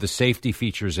terms of the safety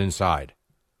features inside.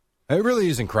 It really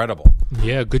is incredible.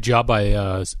 Yeah, good job by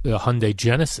Hyundai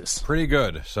Genesis. Pretty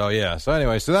good. So, yeah. So,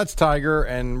 anyway, so that's Tiger,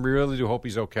 and we really do hope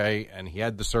he's okay. And he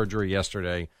had the surgery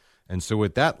yesterday. And so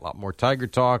with that, a lot more Tiger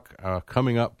talk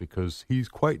coming up because he's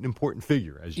quite an important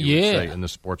figure, as you would say, in the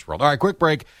sports world. All right, quick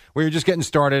break. We're just getting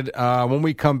started. When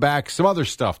we come back, some other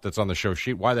stuff that's on the show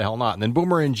sheet. Why the hell not? And then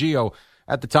Boomer and Gio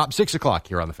at the top, 6 o'clock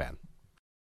here on The Fan.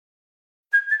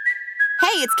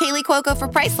 Hey, it's Kaylee Cuoco for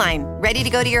Priceline. Ready to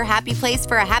go to your happy place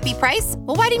for a happy price?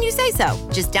 Well, why didn't you say so?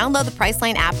 Just download the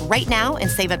Priceline app right now and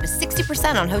save up to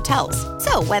 60% on hotels.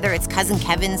 So whether it's Cousin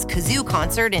Kevin's Kazoo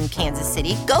Concert in Kansas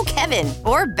City, go Kevin,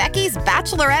 or Becky's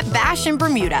Bachelorette Bash in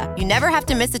Bermuda, you never have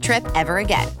to miss a trip ever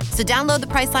again. So download the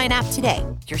Priceline app today.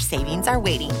 Your savings are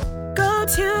waiting. Go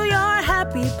to your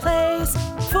happy place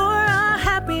for a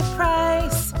happy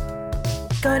price.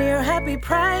 Go to your happy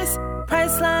price,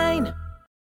 Priceline.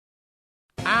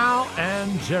 Al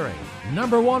and Jerry,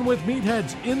 number one with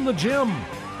meatheads in the gym.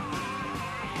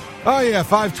 Oh, yeah,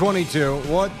 5:22.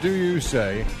 What do you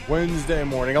say? Wednesday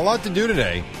morning. A lot to do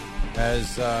today.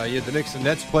 As you had the Knicks and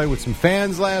Nets play with some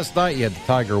fans last night. You had the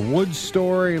Tiger Woods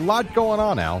story. A lot going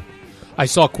on, Al. I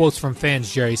saw quotes from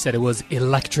fans. Jerry said it was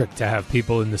electric to have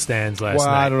people in the stands last night.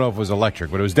 Well, I don't know if it was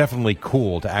electric, but it was definitely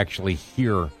cool to actually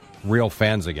hear real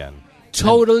fans again.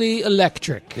 Totally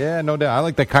electric. Yeah, no doubt. I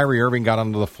like that Kyrie Irving got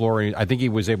onto the floor. And I think he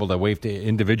was able to wave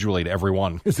individually to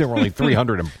everyone because there were only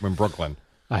 300 in Brooklyn.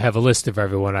 I have a list of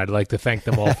everyone. I'd like to thank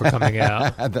them all for coming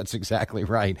out. That's exactly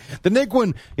right. The Knick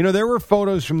one, there were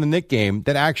photos from the Knick game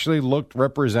that actually looked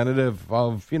representative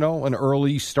of, an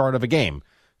early start of a game.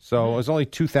 So it was only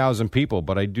 2,000 people,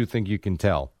 but I do think you can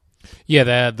tell.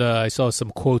 Yeah, I saw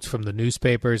some quotes from the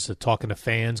newspapers talking to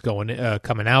fans coming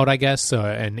out, I guess,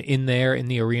 and in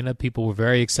the arena, people were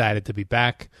very excited to be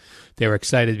back. They were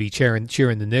excited to be cheering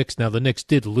the Knicks. Now, the Knicks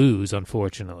did lose,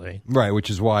 unfortunately. Right,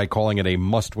 which is why calling it a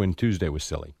must-win Tuesday was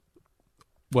silly.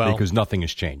 Well, because nothing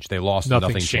has changed. They lost,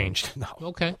 nothing changed. No.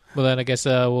 Okay, well then I guess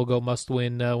we'll go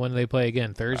must-win when they play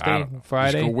again. Thursday,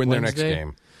 Friday, just go win Wednesday? Their next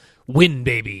game. Win,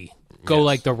 baby. Go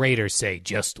like the Raiders say,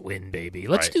 just win, baby.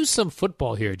 Let's do some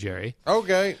football here, Jerry.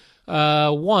 Okay.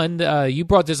 You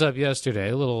brought this up yesterday,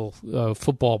 a little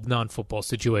non-football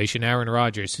situation. Aaron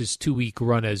Rodgers, his 2-week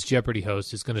run as Jeopardy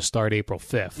host is going to start April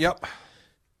 5th. Yep.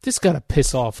 This got to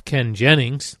piss off Ken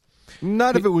Jennings.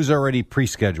 Not if it was already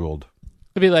pre-scheduled.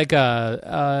 It'd be like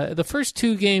the first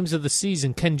 2 games of the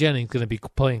season, Ken Jennings going to be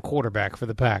playing quarterback for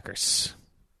the Packers.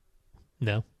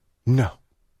 No? No.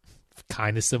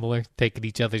 Kind of similar, taking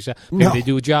each other's job. Maybe they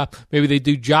do a job. Maybe they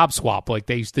do job swap like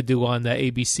they used to do on the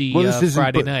ABC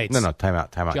Friday nights. No, time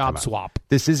out. Job swap.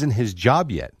 This isn't his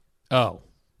job yet. Oh.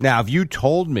 Now, if you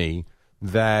told me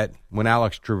that when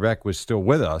Alex Trebek was still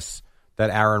with us, that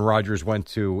Aaron Rodgers went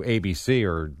to ABC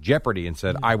or Jeopardy and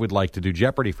said, I would like to do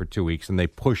Jeopardy for 2 weeks, and they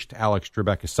pushed Alex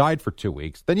Trebek aside for 2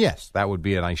 weeks, then yes, that would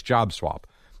be a nice job swap.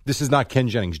 This is not Ken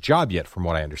Jennings' job yet, from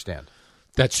what I understand.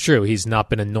 That's true. He's not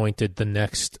been anointed the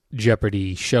next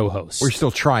Jeopardy show host. We're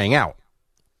still trying out.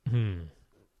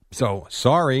 So,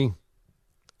 sorry.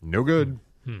 No good.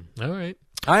 All right.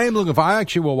 I am looking for... I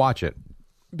actually will watch it.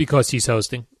 Because he's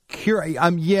hosting?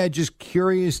 I'm just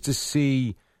curious to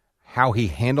see how he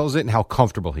handles it and how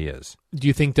comfortable he is. Do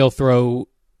you think they'll throw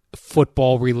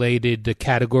football-related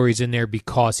categories in there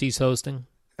because he's hosting?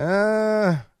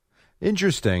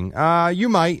 Interesting. You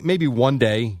might. Maybe one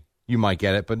day. You might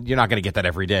get it, but you're not going to get that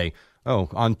every day. Oh,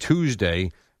 on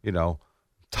Tuesday,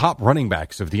 top running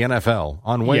backs of the NFL.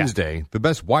 On Wednesday, the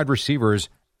best wide receivers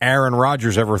Aaron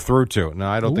Rodgers ever threw to. No,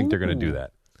 I don't think they're going to do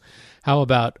that. How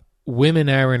about women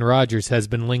Aaron Rodgers has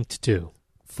been linked to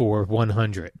for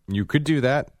 100? You could do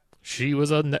that. She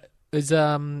was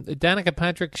Danica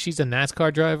Patrick, she's a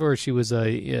NASCAR driver, or she was a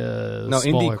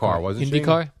IndyCar, wasn't she?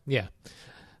 IndyCar? Yeah.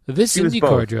 This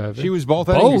IndyCar driver. She was both.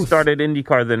 She started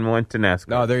IndyCar, then went to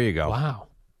NASCAR. Oh, there you go. Wow.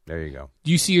 There you go.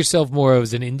 Do you see yourself more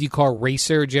as an IndyCar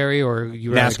racer, Jerry, or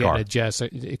you rather NASCAR. get a Jess?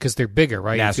 Because they're bigger,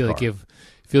 right? NASCAR. You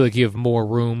feel like you have more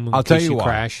room in I'll tell case you you why.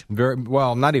 crash?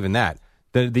 Well, not even that.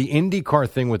 The IndyCar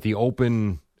thing with the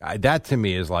open, that to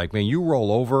me is like, man, you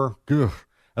roll over,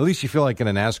 at least you feel like in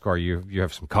a NASCAR you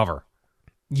have some cover.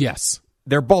 Yes.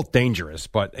 They're both dangerous,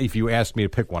 but if you asked me to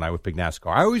pick one, I would pick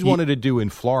NASCAR. I always wanted to do in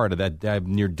Florida, that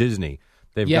near Disney.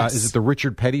 They've got, is it the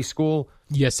Richard Petty School?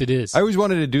 Yes, it is. I always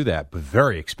wanted to do that, but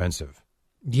very expensive.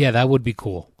 Yeah, that would be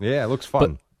cool. Yeah, it looks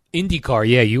fun. But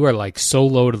IndyCar, you are like so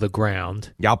low to the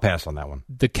ground. Yeah, I'll pass on that one.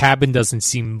 The cabin doesn't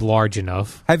seem large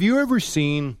enough. Have you ever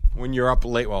seen when you're up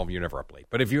late? Well, you're never up late,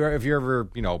 but if you're ever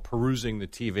perusing the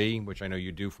TV, which I know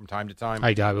you do from time to time,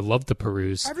 I would love to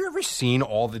peruse. Have you ever seen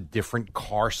all the different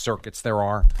car circuits there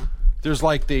are? There's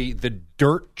like the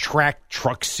dirt track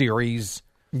truck series.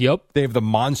 Yep. They have the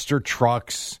monster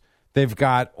trucks. They've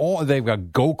got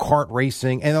go-kart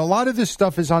racing, and a lot of this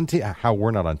stuff is on TV. How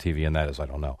we're not on TV, and that is, I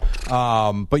don't know.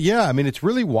 But yeah, I mean, it's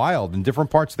really wild in different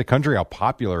parts of the country how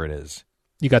popular it is.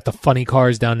 You got the funny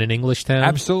cars down in Englishtown.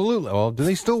 Absolutely. Well, do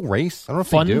they still race? I don't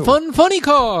know if they do. Funny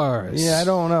cars. Yeah, I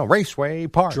don't know. Raceway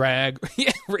Park.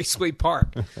 Raceway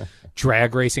Park.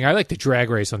 Drag racing. I like the drag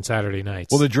race on Saturday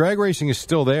nights. Well, the drag racing is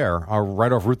still there,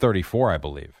 right off Route 34, I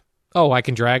believe. Oh, I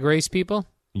can drag race people?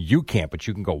 You can't, but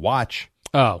you can go watch.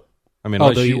 Oh. I mean,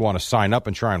 unless you want to sign up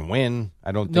and try and win.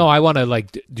 I don't think. No, I want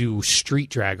to do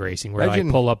street drag racing where I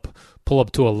pull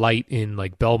up to a light in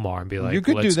like Belmar and be like, you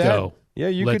could let's do that. go. Yeah,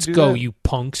 you Let's could do go, that. you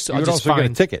punks. You would also get a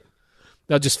ticket.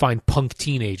 I'll just find punk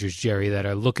teenagers, Jerry, that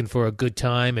are looking for a good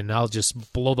time, and I'll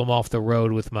just blow them off the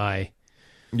road with my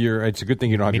It's a good thing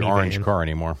you don't have your minivan. orange car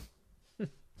anymore.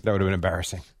 That would have been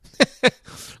embarrassing.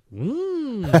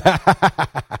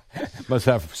 Must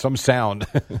have some sound.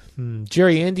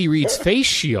 Jerry, Andy Reid's face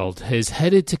shield is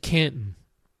headed to Canton.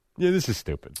 Yeah, this is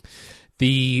stupid.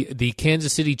 The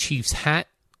Kansas City Chiefs hat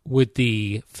with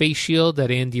the face shield that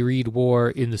Andy Reid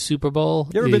wore in the Super Bowl.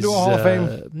 You ever been to a Hall of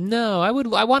Fame? No, I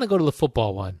want to go to the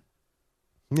football one.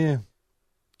 Yeah.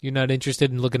 You're not interested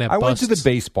in looking at I busts? went to the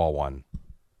baseball one.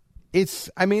 It's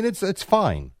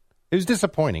fine. It was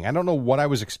disappointing. I don't know what I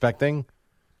was expecting.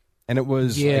 And it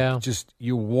was like just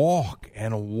you walk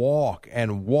and walk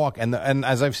and walk. And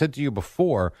as I've said to you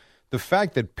before, the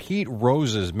fact that Pete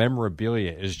Rose's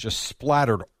memorabilia is just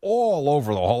splattered all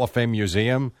over the Hall of Fame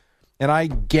Museum, and I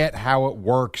get how it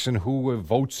works and who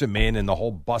votes him in and the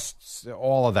whole busts,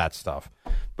 all of that stuff.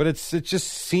 But it just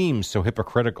seems so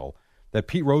hypocritical that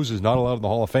Pete Rose is not allowed in the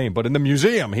Hall of Fame, but in the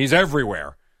museum, he's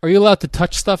everywhere. Are you allowed to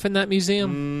touch stuff in that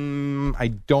museum? I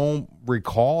don't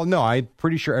recall. No, I'm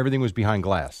pretty sure everything was behind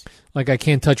glass. Like I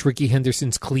can't touch Ricky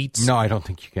Henderson's cleats? No, I don't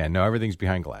think you can. No, everything's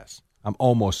behind glass. I'm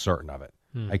almost certain of it.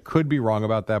 I could be wrong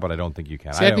about that, but I don't think you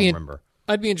can. See, I don't remember.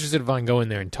 I'd be interested if I can go in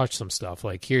there and touch some stuff.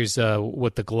 Like, here's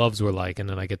what the gloves were like, and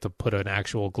then I get to put an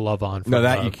actual glove on. From, no,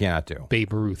 that you cannot do.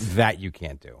 Babe Ruth. That you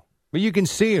can't do. But you can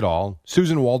see it all.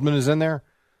 Susan Waldman is in there.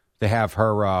 They have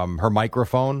her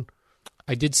microphone.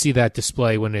 I did see that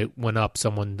display when it went up.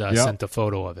 Someone sent a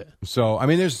photo of it. So, I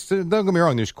mean, don't get me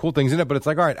wrong, there's cool things in it, but it's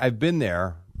like, all right, I've been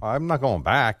there. I'm not going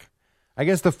back. I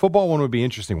guess the football one would be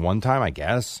interesting one time, I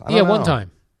guess. I don't know. One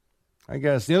time. I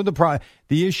guess. The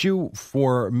issue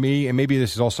for me, and maybe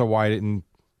this is also why I didn't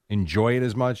enjoy it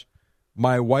as much,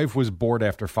 my wife was bored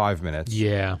after 5 minutes.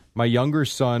 Yeah. My younger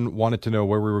son wanted to know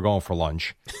where we were going for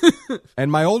lunch. And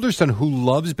my older son, who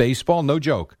loves baseball, no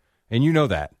joke, and you know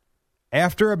that,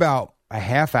 after about a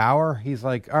half hour, he's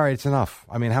like, all right, it's enough.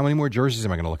 I mean, how many more jerseys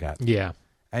am I going to look at? Yeah.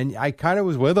 And I kind of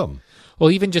was with him.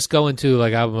 Well, even just going to,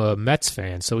 like, I'm a Mets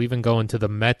fan, so even going to the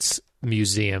Mets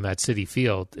museum at Citi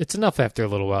Field, it's enough after a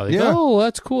little while. They go, oh,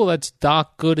 that's cool. That's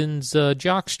Doc Gooden's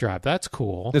jockstrap. That's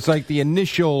cool. It's like the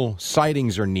initial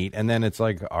sightings are neat, and then it's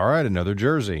like, all right, another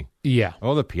jersey. Yeah.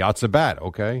 Oh, the Piazza bat.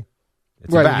 Okay.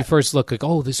 It's right. a bat. When you first look, like,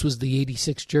 oh, this was the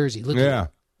 86 jersey. Look at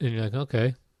it. And you're like,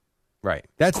 okay. Right.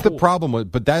 That's cool. The problem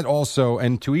with, but that also,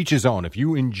 and to each his own. If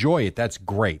you enjoy it, that's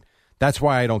great. That's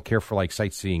why I don't care for like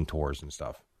sightseeing tours and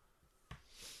stuff.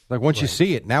 Like once you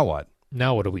see it, now what?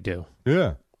 Now what do we do?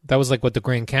 Yeah. That was like what the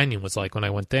Grand Canyon was like when I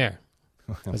went there.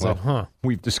 I was like, huh.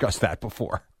 We've discussed that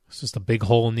before. It's just a big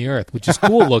hole in the earth, which is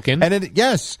cool looking. And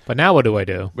yes. But now what do I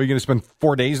do? Are you going to spend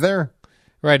 4 days there?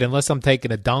 Right, unless I'm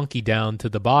taking a donkey down to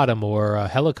the bottom or a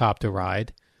helicopter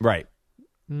ride. Right.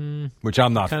 Which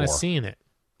I'm not kind of for. seeing it.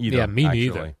 Either, yeah, me actually.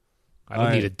 neither. I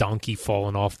don't need a donkey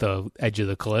falling off the edge of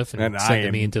the cliff and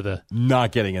sending me into the...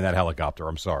 not getting in that helicopter.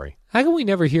 I'm sorry. How can we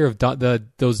never hear of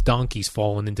those donkeys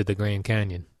falling into the Grand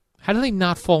Canyon? How do they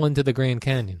not fall into the Grand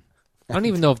Canyon? I don't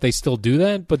even know if they still do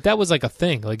that, but that was like a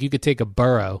thing. Like you could take a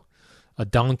burro, a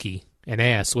donkey, an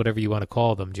ass, whatever you want to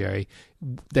call them, Jerry.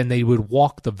 Then they would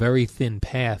walk the very thin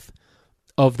path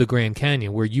of the Grand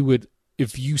Canyon where you would...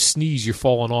 If you sneeze, you're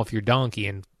falling off your donkey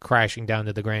and crashing down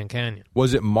to the Grand Canyon.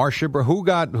 Was it Marcia? Who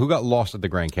got lost at the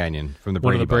Grand Canyon from the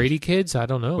Brady One of the Brady kids? I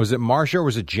don't know. Was it Marcia or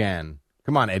was it Jan?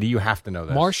 Come on, Eddie, you have to know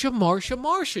this.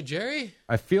 Marcia, Jerry.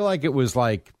 I feel like it was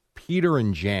like Peter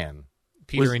and Jan.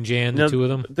 And Jan, the two of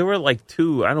them? There were like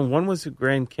two. I don't know. One was the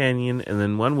Grand Canyon, and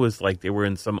then one was like they were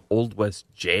in some Old West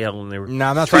jail, and they were. No,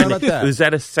 I'm not talking about that. Was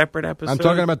that a separate episode? I'm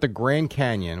talking about the Grand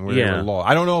Canyon where they were lost.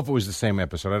 I don't know if it was the same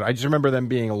episode. I just remember them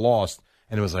being lost,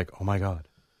 and it was like, oh my God,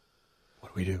 what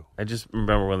do we do? I just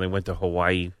remember when they went to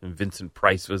Hawaii, and Vincent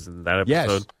Price was in that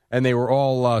episode. Yes, and they were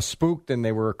all spooked, and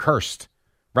they were cursed,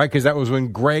 right? Because that was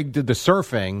when Greg did the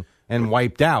surfing and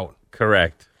wiped out.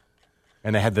 Correct.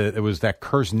 And they had it was that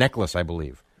cursed necklace, I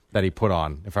believe, that he put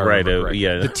on, if I remember correctly.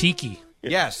 Yeah. The tiki.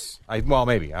 Yes. Well,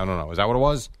 maybe. I don't know. Is that what it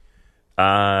was?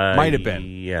 Might have been.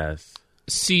 Yes.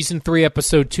 Season 3,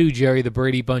 Episode 2, Jerry, the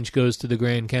Brady Bunch goes to the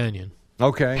Grand Canyon.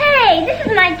 Okay. Hey, this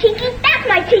is my tiki. That's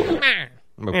my tiki.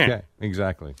 Okay.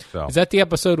 Exactly. So. Is that the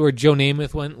episode where Joe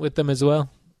Namath went with them as well?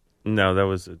 No, that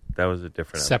was a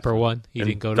different separate episode. one. He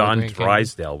didn't go to Don the Grand Canyon.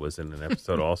 Drysdale was in an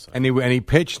episode also. and he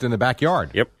pitched in the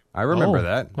backyard. Yep. I remember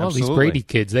that. Well, these Absolutely. Brady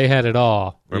kids, they had it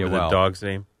all. Remember the dog's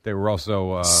name? They were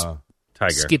also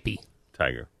Tiger. Skippy.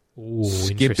 Tiger. Ooh,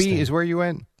 Skippy interesting. is where you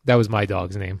went? That was my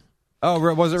dog's name. Oh,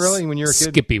 was it really when you were a kid?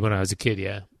 Skippy when I was a kid,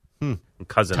 yeah.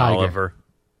 Cousin Tiger. Oliver.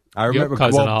 I remember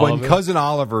Cousin when Oliver. Cousin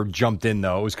Oliver jumped in,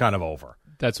 though, it was kind of over.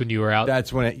 That's when you were out?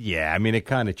 That's when it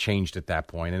kind of changed at that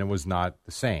point, and it was not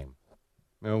the same.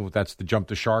 You know, that's the Jump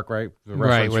the Shark, right? The Right,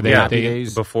 reference where from they- Happy they-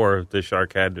 Days. Before the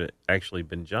shark had actually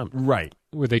been jumped. Right.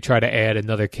 Where they try to add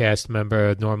another cast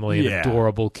member, normally Yeah. an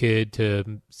adorable kid,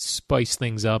 to spice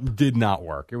things up. Did not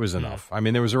work. It was enough. I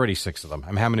mean, there was already 6 of them.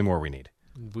 I mean, how many more we need?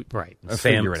 Right.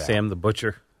 Figure it out. Sam the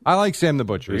Butcher. I like Sam the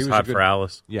Butcher. He was a hot good- for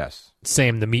Alice. Yes.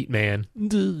 Sam the Meat Man.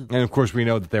 And, of course, we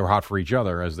know that they were hot for each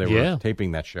other as they Yeah. were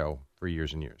taping that show for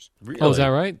years and years. Oh, is that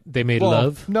right? They made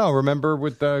love? No, remember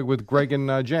with Greg and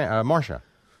Marsha.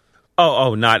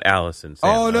 Oh, not Alice and Sam.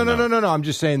 Oh, no. I'm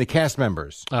just saying the cast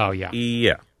members. Oh, yeah.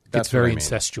 Yeah. That's It's very what I mean.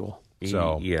 incestual.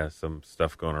 So yeah, some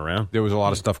stuff going around. There was a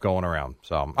lot of stuff going around.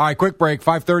 So, all right, quick break.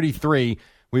 5:33.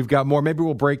 We've got more. Maybe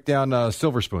we'll break down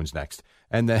Silver Spoons next,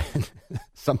 and then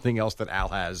something else that Al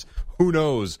has. Who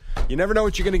knows? You never know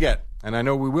what you're going to get, and I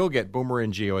know we will get Boomer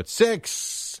and Gio at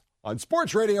 6 on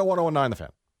Sports Radio 101.9 The Fan.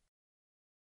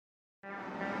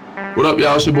 What up,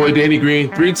 y'all? It's your boy Danny Green,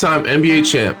 3-time NBA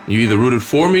champ. You either rooted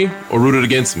for me or rooted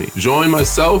against me. Join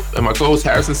myself and my co-host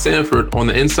Harrison Sanford on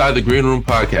the Inside the Green Room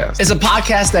podcast. It's a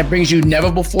podcast that brings you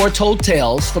never-before-told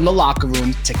tales from the locker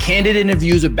room to candid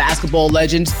interviews with basketball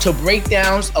legends to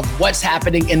breakdowns of what's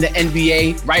happening in the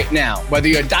NBA right now. Whether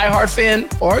you're a diehard fan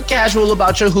or casual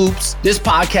about your hoops, this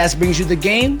podcast brings you the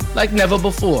game like never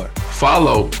before.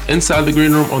 Follow Inside the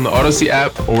Green Room on the Odyssey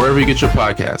app or wherever you get your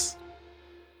podcasts.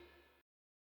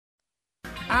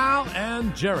 Al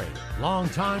and Jerry,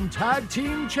 longtime tag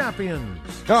team champions.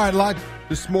 All right, a lot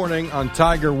this morning on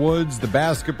Tiger Woods, the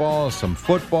basketball, some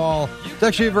football. It's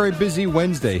actually a very busy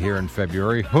Wednesday here in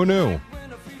February. Who knew?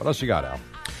 What else you got, Al?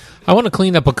 I want to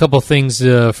clean up a couple things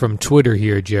from Twitter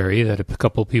here, Jerry, that a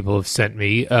couple people have sent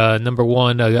me. Number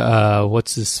one,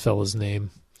 what's this fella's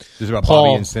name? This is about Paul.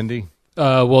 Bobby and Cindy?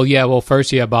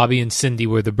 First, Bobby and Cindy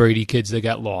were the Brady kids that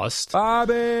got lost.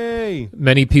 Bobby!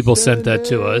 Many people sent that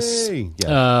to us.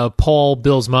 Yeah. Paul,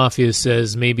 Bill's Mafia,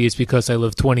 says, maybe it's because I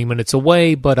live 20 minutes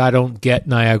away, but I don't get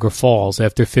Niagara Falls.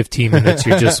 After 15 minutes,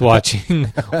 you're just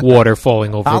watching water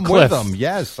falling over a I'm cliff. with them.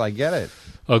 Yes, I get it.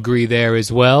 Agree there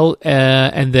as well.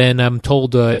 And then I'm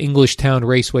told Englishtown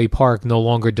Raceway Park no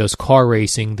longer does car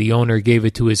racing. The owner gave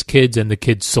it to his kids, and the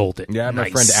kids sold it. Yeah, my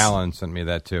Nice. friend Alan sent me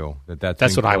that, too. That's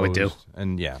That's thing what I would closed. do.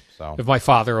 And, yeah, so. If my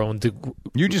father owned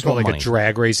You just want like money. a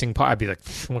drag racing park, I'd be like,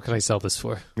 what can I sell this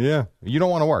for? Yeah. You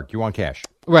don't want to work. You want cash.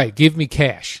 Right. Give me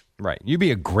cash. Right. You'd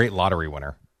be a great lottery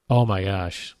winner. Oh, my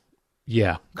gosh.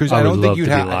 Yeah. Because I don't would think love you'd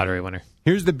to be have a lottery winner.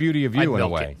 Here's the beauty of I'd you in a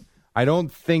milk way. it. I don't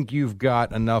think you've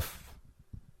got enough.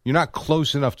 You're not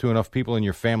close enough to enough people in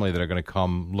your family that are going to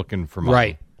come looking for money.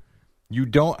 Right. You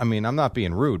don't. I mean, I'm not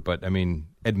being rude, but I mean,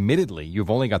 admittedly, you've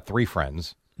only got 3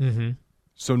 friends. Mm-hmm.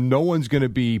 So no one's going to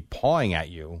be pawing at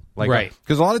you. Right.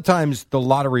 Because a lot of times the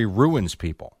lottery ruins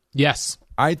people. Yes.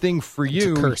 I think for It's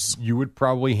you, a curse. you would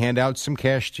probably hand out some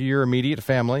cash to your immediate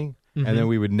family, Mhm. and then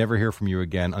we would never hear from you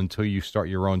again until you start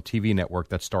your own TV network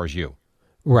that stars you.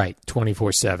 Right.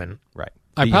 24/7. Right.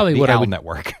 I probably what I Al would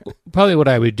network. Probably what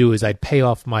I would do is I'd pay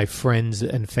off my friends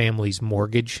and family's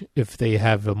mortgage if they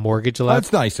have a mortgage left.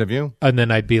 That's nice of you. And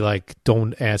then I'd be like,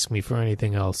 don't ask me for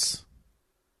anything else.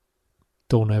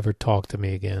 Don't ever talk to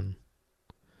me again.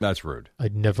 That's rude.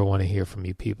 I'd never want to hear from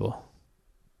you people.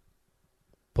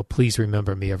 But please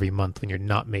remember me every month when you're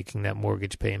not making that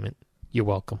mortgage payment. You're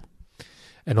welcome.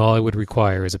 And all I would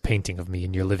require is a painting of me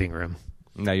in your living room.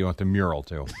 Now you want the mural,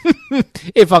 too.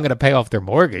 If I'm going to pay off their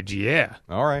mortgage, yeah.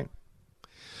 All right.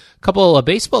 Couple of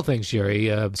baseball things,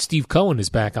 Jerry. Steve Cohen is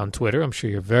back on Twitter. I'm sure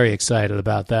you're very excited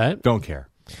about that. Don't care.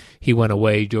 He went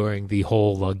away during the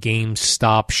whole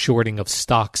GameStop shorting of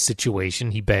stock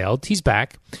situation. He bailed. He's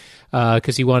back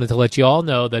because he wanted to let you all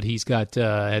know that he's got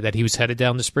that he was headed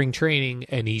down to spring training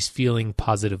and he's feeling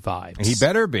positive vibes. And he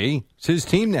better be. It's his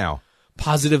team now.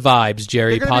 Positive vibes,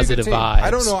 Jerry. They're gonna be a good Positive team.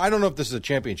 vibes. I don't know if this is a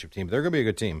championship team, but they're going to be a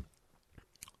good team.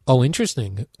 Oh,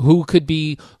 interesting. Who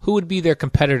would be their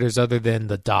competitors other than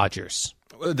the Dodgers?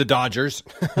 The Dodgers.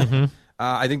 Mm-hmm.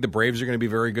 I think the Braves are going to be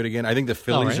very good again. I think the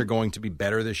Phillies right. are going to be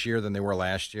better this year than they were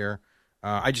last year.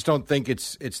 I just don't think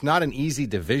it's not an easy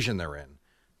division they're in.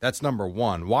 That's number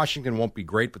one. Washington won't be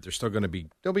great, but they're still going to be.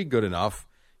 They'll be good enough.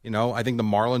 I think the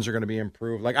Marlins are going to be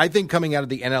improved. Like I think coming out of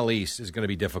the NL East is going to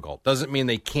be difficult. Doesn't mean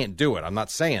they can't do it. I'm not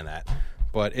saying that,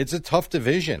 but it's a tough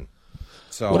division.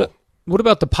 So what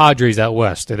about the Padres out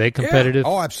west? Are they competitive?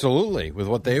 Yeah. Oh, absolutely. With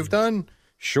what they've done,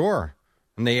 sure.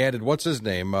 And they added what's his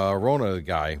name, Rona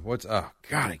guy. I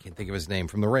can't think of his name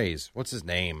from the Rays. What's his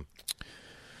name?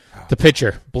 The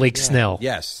pitcher, Blake Snell.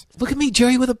 Yes. Look at me,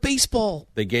 Jerry, with a baseball.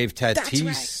 They gave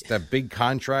Tatis that big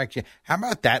contract. How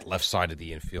about that left side of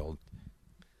the infield?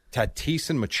 Tatis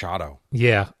and Machado.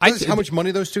 Yeah. How much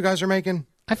money those two guys are making?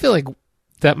 I feel like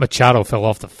that Machado fell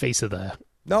off the face of the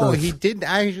No, earth. he didn't.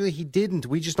 Actually, he didn't.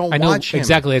 We just don't I know, watch him.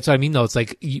 exactly. That's what I mean, though. It's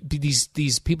like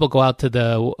these people go out to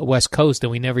the West Coast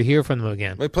and we never hear from them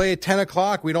again. They play at 10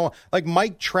 o'clock. We don't. Like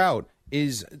Mike Trout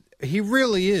he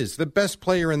really is the best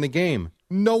player in the game.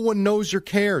 No one knows or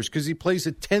cares because he plays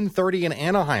at 10:30 in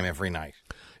Anaheim every night.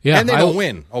 Yeah, and they don't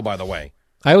win. Oh, by the way.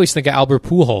 I always think of Albert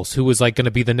Pujols, who was like going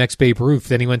to be the next Babe Ruth.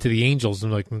 Then he went to the Angels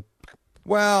and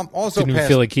also didn't even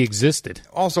feel like he existed.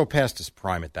 Also past his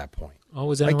prime at that point. Oh,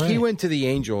 was that right? He went to the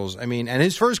Angels. I mean, and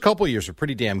his first couple of years were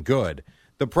pretty damn good.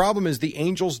 The problem is the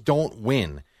Angels don't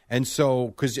win. And so,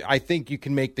 because I think you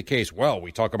can make the case, well,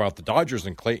 we talk about the Dodgers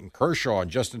and Clayton Kershaw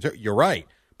and Justin Turner. You're right.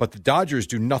 But the Dodgers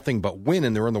do nothing but win,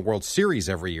 and they're in the World Series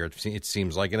every year, it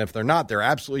seems like. And if they're not, they're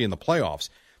absolutely in the playoffs.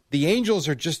 The Angels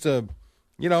are just a,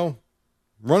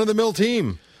 run-of-the-mill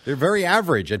team. They're very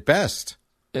average at best.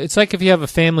 It's like if you have a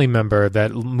family member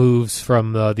that moves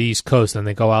from the East Coast and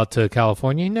they go out to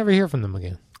California, you never hear from them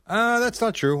again. That's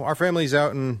not true. Our family's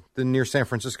out near San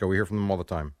Francisco. We hear from them all the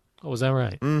time. Oh, is that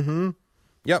right? Mm-hmm.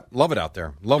 Yep, love it out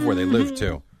there. Love where they live,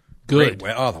 too. Good.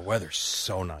 The weather's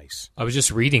so nice. I was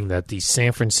just reading that the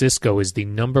San Francisco is the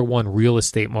 #1 real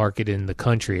estate market in the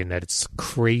country and that it's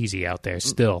crazy out there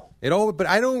still. But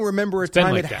I don't remember a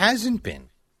time it hasn't been.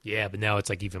 Yeah, but now it's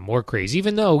like even more crazy,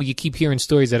 even though you keep hearing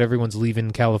stories that everyone's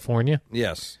leaving California.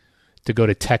 Yes. To go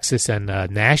to Texas and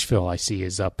Nashville, I see,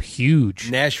 is up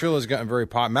huge. Nashville has gotten very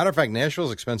popular. Matter of fact, Nashville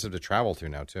is expensive to travel to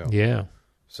now, too. Yeah.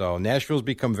 So Nashville's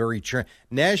become very...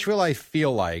 Nashville, I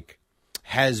feel like,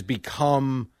 has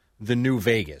become the new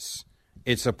Vegas.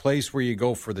 It's a place where you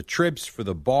go for the trips, for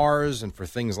the bars, and for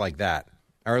things like that.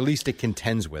 Or at least it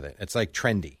contends with it. It's like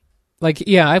trendy. Like,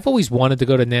 yeah, I've always wanted to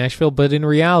go to Nashville, but in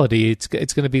reality, it's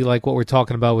going to be like what we're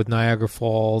talking about with Niagara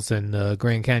Falls and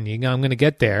Grand Canyon. I'm going to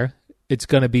get there. It's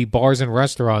going to be bars and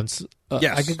restaurants.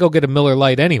 Yes. I could go get a Miller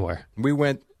Lite anywhere. We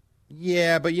went,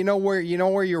 yeah, but you know where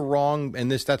you're wrong,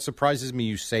 and that surprises me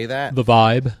you say that. The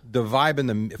vibe. The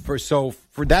vibe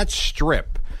for that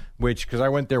strip, because I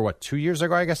went there, 2 years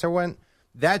ago, I guess I went.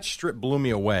 That strip blew me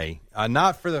away.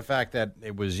 Not for the fact that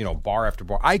it was, bar after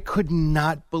bar. I could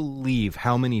not believe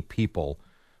how many people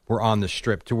were on the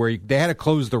strip to where they had to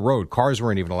close the road. Cars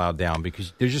weren't even allowed down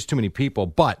because there's just too many people.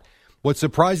 But what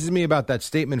surprises me about that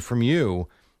statement from you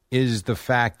is the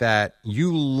fact that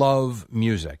you love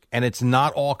music, and it's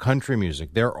not all country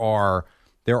music. There are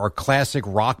classic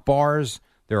rock bars.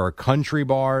 There are country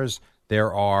bars.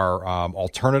 There are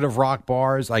alternative rock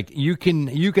bars. Like you can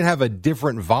have a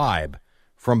different vibe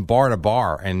from bar to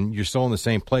bar, and you're still in the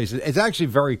same place. It's actually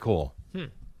very cool.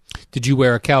 Did you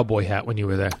wear a cowboy hat when you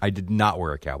were there? I did not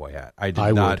wear a cowboy hat. I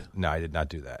did not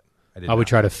do that. I would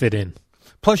try to fit in.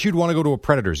 Plus, you'd want to go to a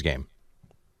Predators game.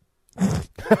 I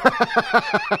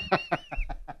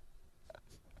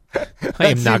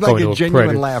am not going to a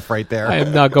genuine laugh right there. I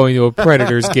am not going to a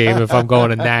Predators game if I'm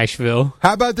going to Nashville.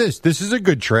 How about this? This is a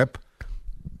good trip.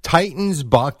 Titans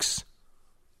Bucks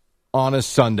on a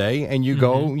Sunday, and you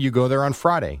go there on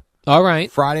Friday. All right.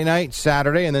 Friday night,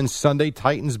 Saturday, and then Sunday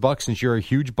Titans Bucks since you're a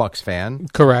huge Bucks fan.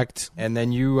 Correct. And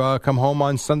then you come home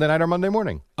on Sunday night or Monday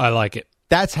morning. I like it.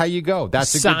 That's how you go.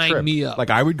 That's a good trip. Sign me up. Like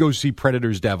I would go see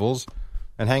Predators Devils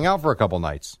and hang out for a couple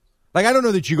nights. Like I don't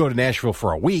know that you go to Nashville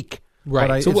for a week.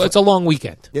 Right. So it's a long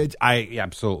weekend.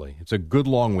 Absolutely. It's a good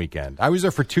long weekend. I was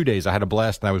there for 2 days. I had a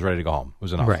blast and I was ready to go home. It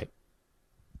was enough. Right.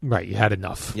 You had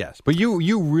enough. Yes. But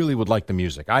you really would like the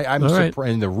music. I'm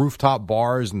surprised. And the rooftop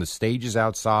bars and the stages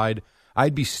outside.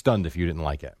 I'd be stunned if you didn't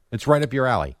like it. It's right up your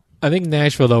alley. I think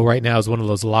Nashville, though, right now is one of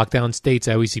those lockdown states.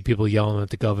 I always see people yelling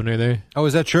at the governor there. Oh,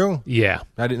 is that true? Yeah.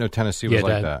 I didn't know Tennessee was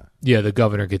like that. Yeah, the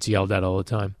governor gets yelled at all the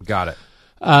time. Got it.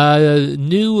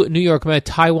 New York Met,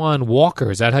 Taiwan Walker.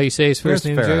 Is that how you say his first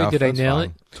name, Jerry? Enough. Did I That's nail fine.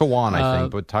 it? Tawan, I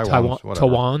think, but Taiwan.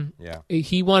 Tawan. Yeah.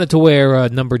 He wanted to wear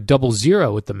number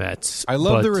 00 with the Mets. I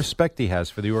love the respect he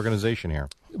has for the organization here.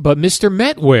 But Mr.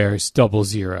 Met wears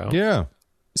 00. Yeah.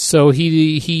 So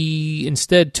he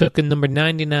instead took a number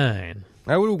 99.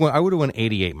 I would have won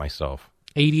 88 myself.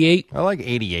 88? I like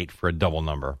 88 for a double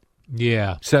number.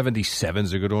 Yeah.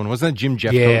 77's a good one. Wasn't that Jim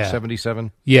Jeffcoat, Yeah.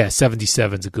 77? Yeah,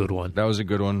 77's a good one. That was a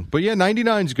good one. But yeah,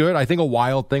 99's good. I think a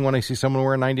wild thing when I see someone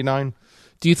wear a 99.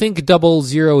 Do you think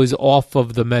 00 is off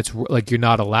of the Mets, like you're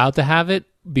not allowed to have it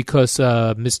because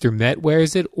Mr. Met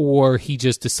wears it, or he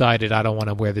just decided I don't want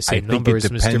to wear the same number as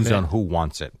Mr. Met? I think it depends on who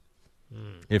wants it.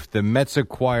 If the Mets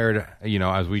acquired,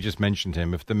 as we just mentioned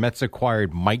him, if the Mets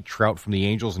acquired Mike Trout from the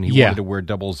Angels and he wanted to wear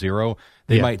 00,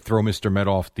 they might throw Mr. Met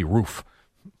off the roof.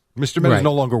 Mr. Met is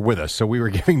no longer with us, so we were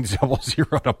giving 00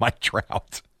 to Mike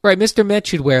Trout. Right, Mr. Met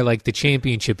should wear like the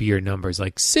championship year numbers,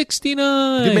 like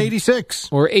 69. Give him 86.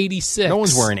 Or 86. No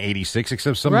one's wearing 86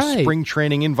 except some spring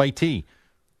training invitee.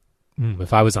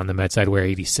 If I was on the Mets, I'd wear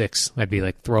 86. I'd be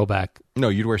like throwback. No,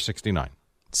 you'd wear 69.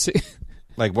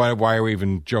 Like, why are we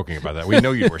even joking about that? We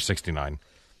know you'd wear 69.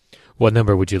 What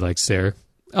number would you like, sir?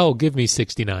 Oh, give me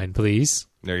 69, please.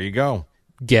 There you go.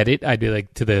 Get it? I'd be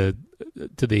like to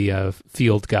the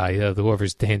field guy,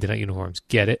 whoever's handing out uniforms.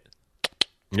 Get it?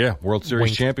 Yeah, World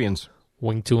Series champions.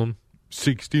 Wink to him.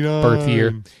 69. Birth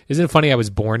year. Isn't it funny I was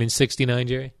born in 69,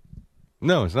 Jerry?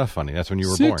 No, it's not funny. That's when you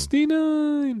were born.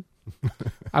 69.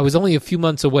 I was only a few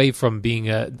months away from being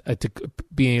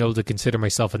being able to consider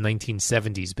myself a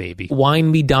 1970s baby. Wine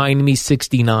me, dine me,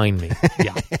 69 me.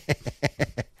 Yeah.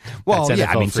 Well, That's yeah,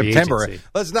 I NFL mean, free September. agency.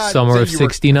 Let's not Summer say of you were-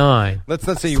 69. Let's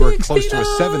not say you were close to a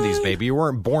 70s baby. You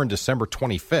weren't born December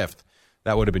 25th.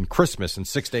 That would have been Christmas and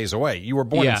 6 days away. You were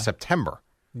born in September.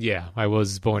 Yeah, I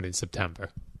was born in September.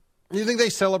 You think they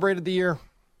celebrated the year?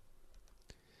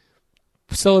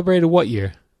 Celebrated what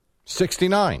year?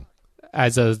 69.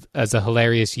 As a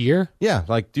hilarious year? Yeah,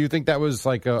 like, do you think that was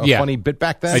like a Yeah. funny bit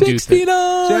back then? I do.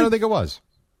 69! See, I don't think it was.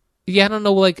 Yeah, I don't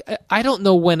know. Like, I don't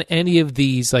know when any of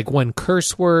these, like when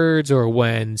curse words or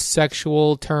when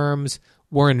sexual terms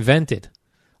were invented.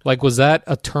 Like, was that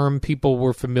a term people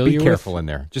were familiar Be with? careful in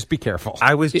there. Just be careful.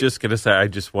 I was just going to say, I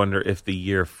just wonder if the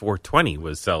year 420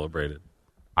 was celebrated.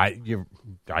 I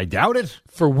doubt it.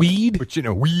 For weed? But,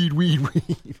 weed. Weed.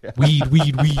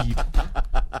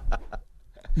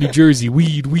 New Jersey,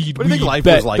 weed. What do you think life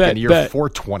was like in the year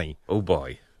 420? Oh,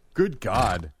 boy. Good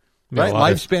God. Yeah, Right?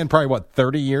 Lifespan probably,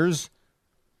 30 years?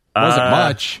 Wasn't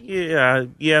much.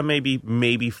 Yeah,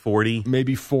 maybe 40.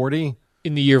 Maybe 40?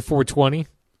 In the year 420?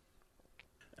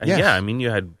 Yes. Yeah, I mean,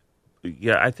 you had,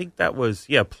 I think that was,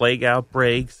 plague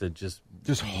outbreaks and just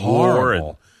horrible.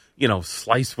 war and,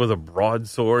 slice with a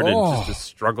broadsword and just a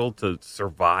struggle to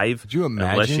survive. Could you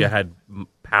imagine? Unless you had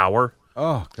power.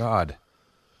 Oh, God.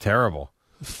 Terrible.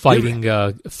 Fighting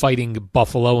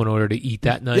buffalo in order to eat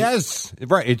that night? Yes.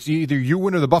 Right. It's either you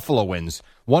win or the buffalo wins.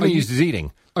 One of you is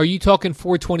eating. Are you talking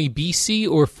 420 BC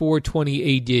or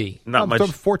 420 AD? Not much.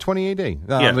 420 AD.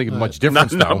 No, I don't think much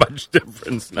difference. Not much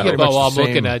difference. No. Yeah, much well, the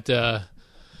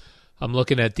I'm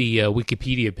looking at the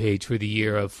Wikipedia page for the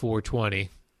year of 420.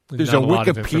 There's Not a lot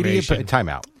of Wikipedia information. time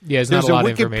out. Yeah, there's There's not a lot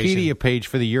a of information. Wikipedia page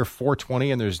for the year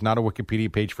 420, and there's not a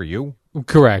Wikipedia page for you.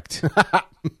 Correct.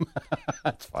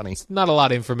 That's funny. Not a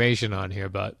lot of information on here,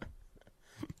 but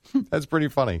That's pretty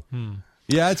funny.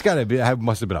 Yeah, it's got to be. It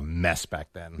must have been a mess back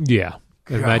then. yeah.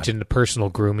 I God. imagine the personal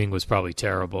grooming was probably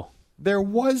terrible. There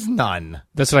was none.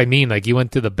 That's what I mean. Like, you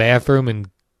went to the bathroom and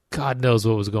God knows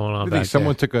what was going on I back think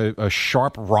someone there. took a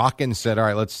sharp rock and said, "All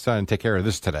right, let's take care of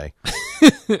this today."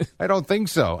 I don't think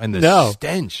so. And the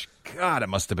stench, God, it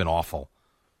must have been awful.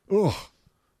 Ugh,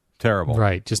 terrible.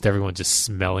 Right, just everyone just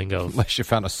smelling of. Unless you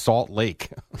found a salt lake.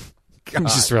 God.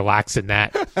 Just relaxing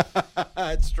that.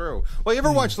 That's true. Well, you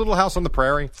ever watch Little House on the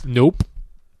Prairie? Nope.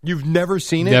 You've never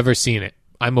seen it? Never seen it.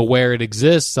 I'm aware it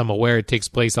exists. I'm aware it takes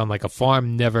place on like a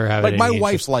farm. Never have Like any my interest.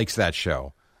 wife likes that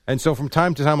show, and so from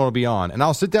time to time it'll be on, and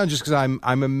I'll sit down just because I'm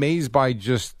amazed by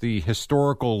just the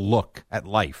historical look at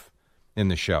life in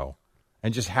the show,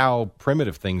 and just how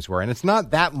primitive things were. And it's not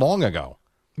that long ago,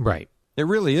 Right. It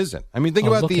really isn't. I mean, think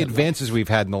Oh, about look the at advances we've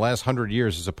had in the last 100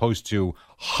 years, as opposed to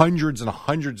hundreds and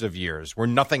hundreds of years where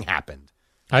nothing happened.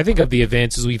 I think of the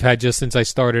advances we've had just since I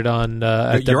started on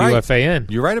at You're right.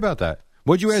 WFAN. You're right about that.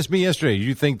 What'd you ask me yesterday? Do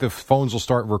you think the phones will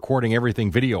start recording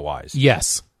everything video-wise?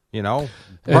 Yes. You know?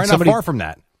 And Right, somebody- not far from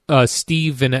that.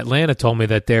 Steve in Atlanta told me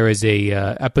that there is a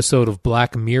episode of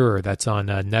Black Mirror that's on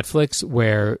Netflix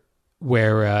where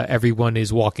everyone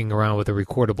is walking around with a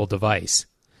recordable device.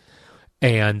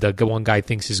 And one guy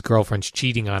thinks his girlfriend's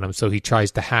cheating on him, so he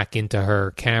tries to hack into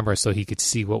her camera so he could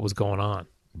see what was going on.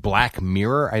 Black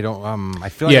Mirror? I don't. I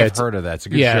feel like I've heard of that. It's a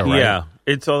good show, right? Yeah.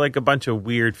 It's all like a bunch of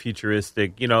weird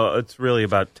futuristic, it's really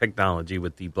about technology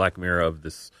with the Black Mirror of the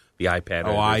iPad.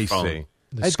 Oh, or the I phone. see.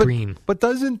 The screen. But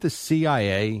doesn't the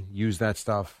CIA use that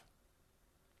stuff?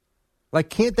 Like,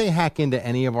 can't they hack into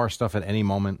any of our stuff at any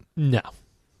moment? No,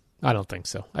 I don't think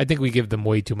so. I think we give them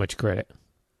way too much credit.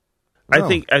 I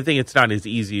think it's not as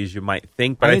easy as you might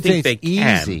think, but I think they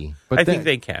can. Easy, but I think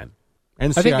they can.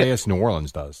 NCIS New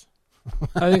Orleans does.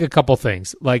 I think a couple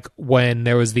things. Like when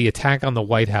there was the attack on the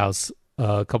White House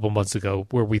a couple months ago,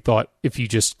 where we thought if you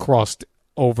just crossed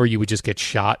over, you would just get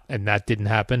shot, and that didn't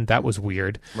happen. That was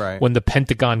weird. Right. When the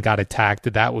Pentagon got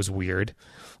attacked, that was weird.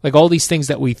 Like all these things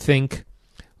that we think,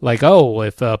 like, oh,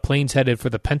 if a plane's headed for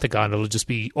the Pentagon, it'll just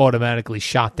be automatically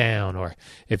shot down. Or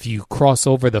if you cross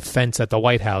over the fence at the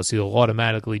White House, you'll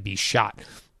automatically be shot.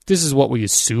 This is what we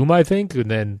assume, I think, and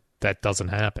then that doesn't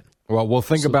happen. Well, we'll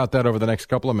think about that over the next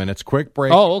couple of minutes. Quick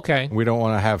break. Oh, okay. We don't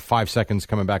want to have 5 seconds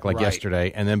coming back like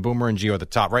yesterday. And then Boomer and Gio at the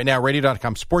top. Right now,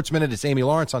 radio.com Sports Minute. It's Amy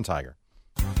Lawrence on Tiger.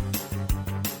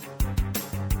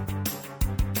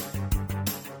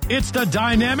 It's the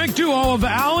dynamic duo of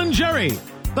Al and Jerry,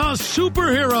 the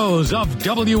superheroes of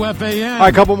WFAN. All right,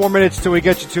 a couple more minutes till we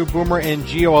get you to Boomer and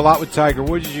Gio. A lot with Tiger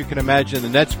Woods, as you can imagine. The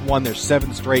Nets won their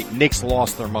 7th straight. Knicks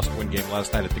lost their must-win game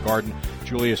last night at the Garden.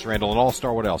 Julius Randle, an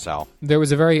all-star. What else, Al? There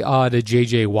was a very odd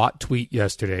J.J. Watt tweet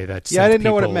yesterday that sent I didn't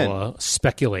know people, what it meant.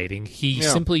 Speculating. He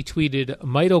simply tweeted,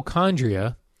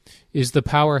 mitochondria is the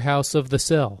powerhouse of the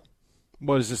cell.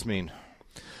 What does this mean?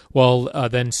 Well,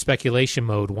 then speculation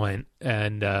mode went,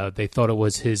 and they thought it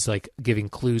was his giving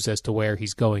clues as to where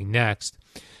he's going next.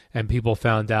 And people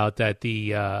found out that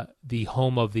the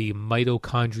home of the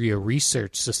Mitochondria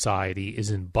Research Society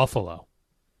is in Buffalo.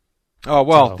 Oh,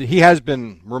 well, he has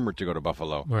been rumored to go to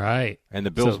Buffalo. Right. And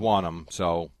the Bills want him,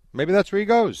 so maybe that's where he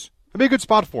goes. It'd be a good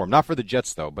spot for him. Not for the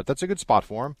Jets, though, but that's a good spot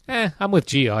for him. I'm with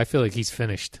Gio. I feel like he's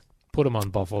finished. Put him on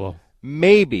Buffalo.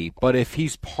 Maybe, but if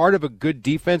he's part of a good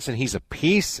defense and he's a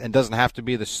piece and doesn't have to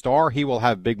be the star, he will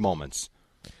have big moments.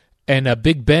 And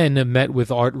Big Ben met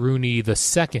with Art Rooney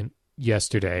II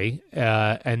yesterday,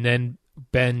 and then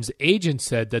Ben's agent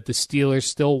said that the Steelers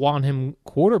still want him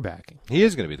quarterbacking. He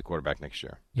is going to be the quarterback next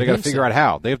year. They got to figure out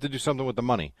how. They have to do something with the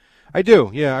money. I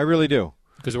do. Yeah, I really do.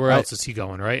 Because where else is he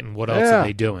going, right? And what else are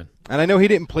they doing? And I know he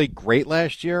didn't play great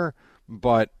last year,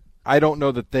 but I don't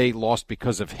know that they lost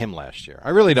because of him last year. I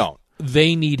really don't.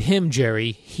 They need him,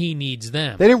 Jerry. He needs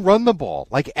them. They didn't run the ball,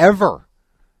 ever.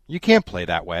 You can't play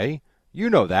that way. You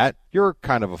know that. You're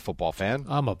kind of a football fan.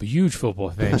 I'm a huge football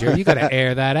fan, Jerry. You got to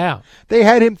air that out. They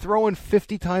had him throwing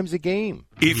 50 times a game.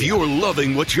 If you're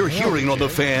loving what you're hearing on The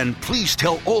Fan, please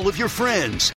tell all of your friends.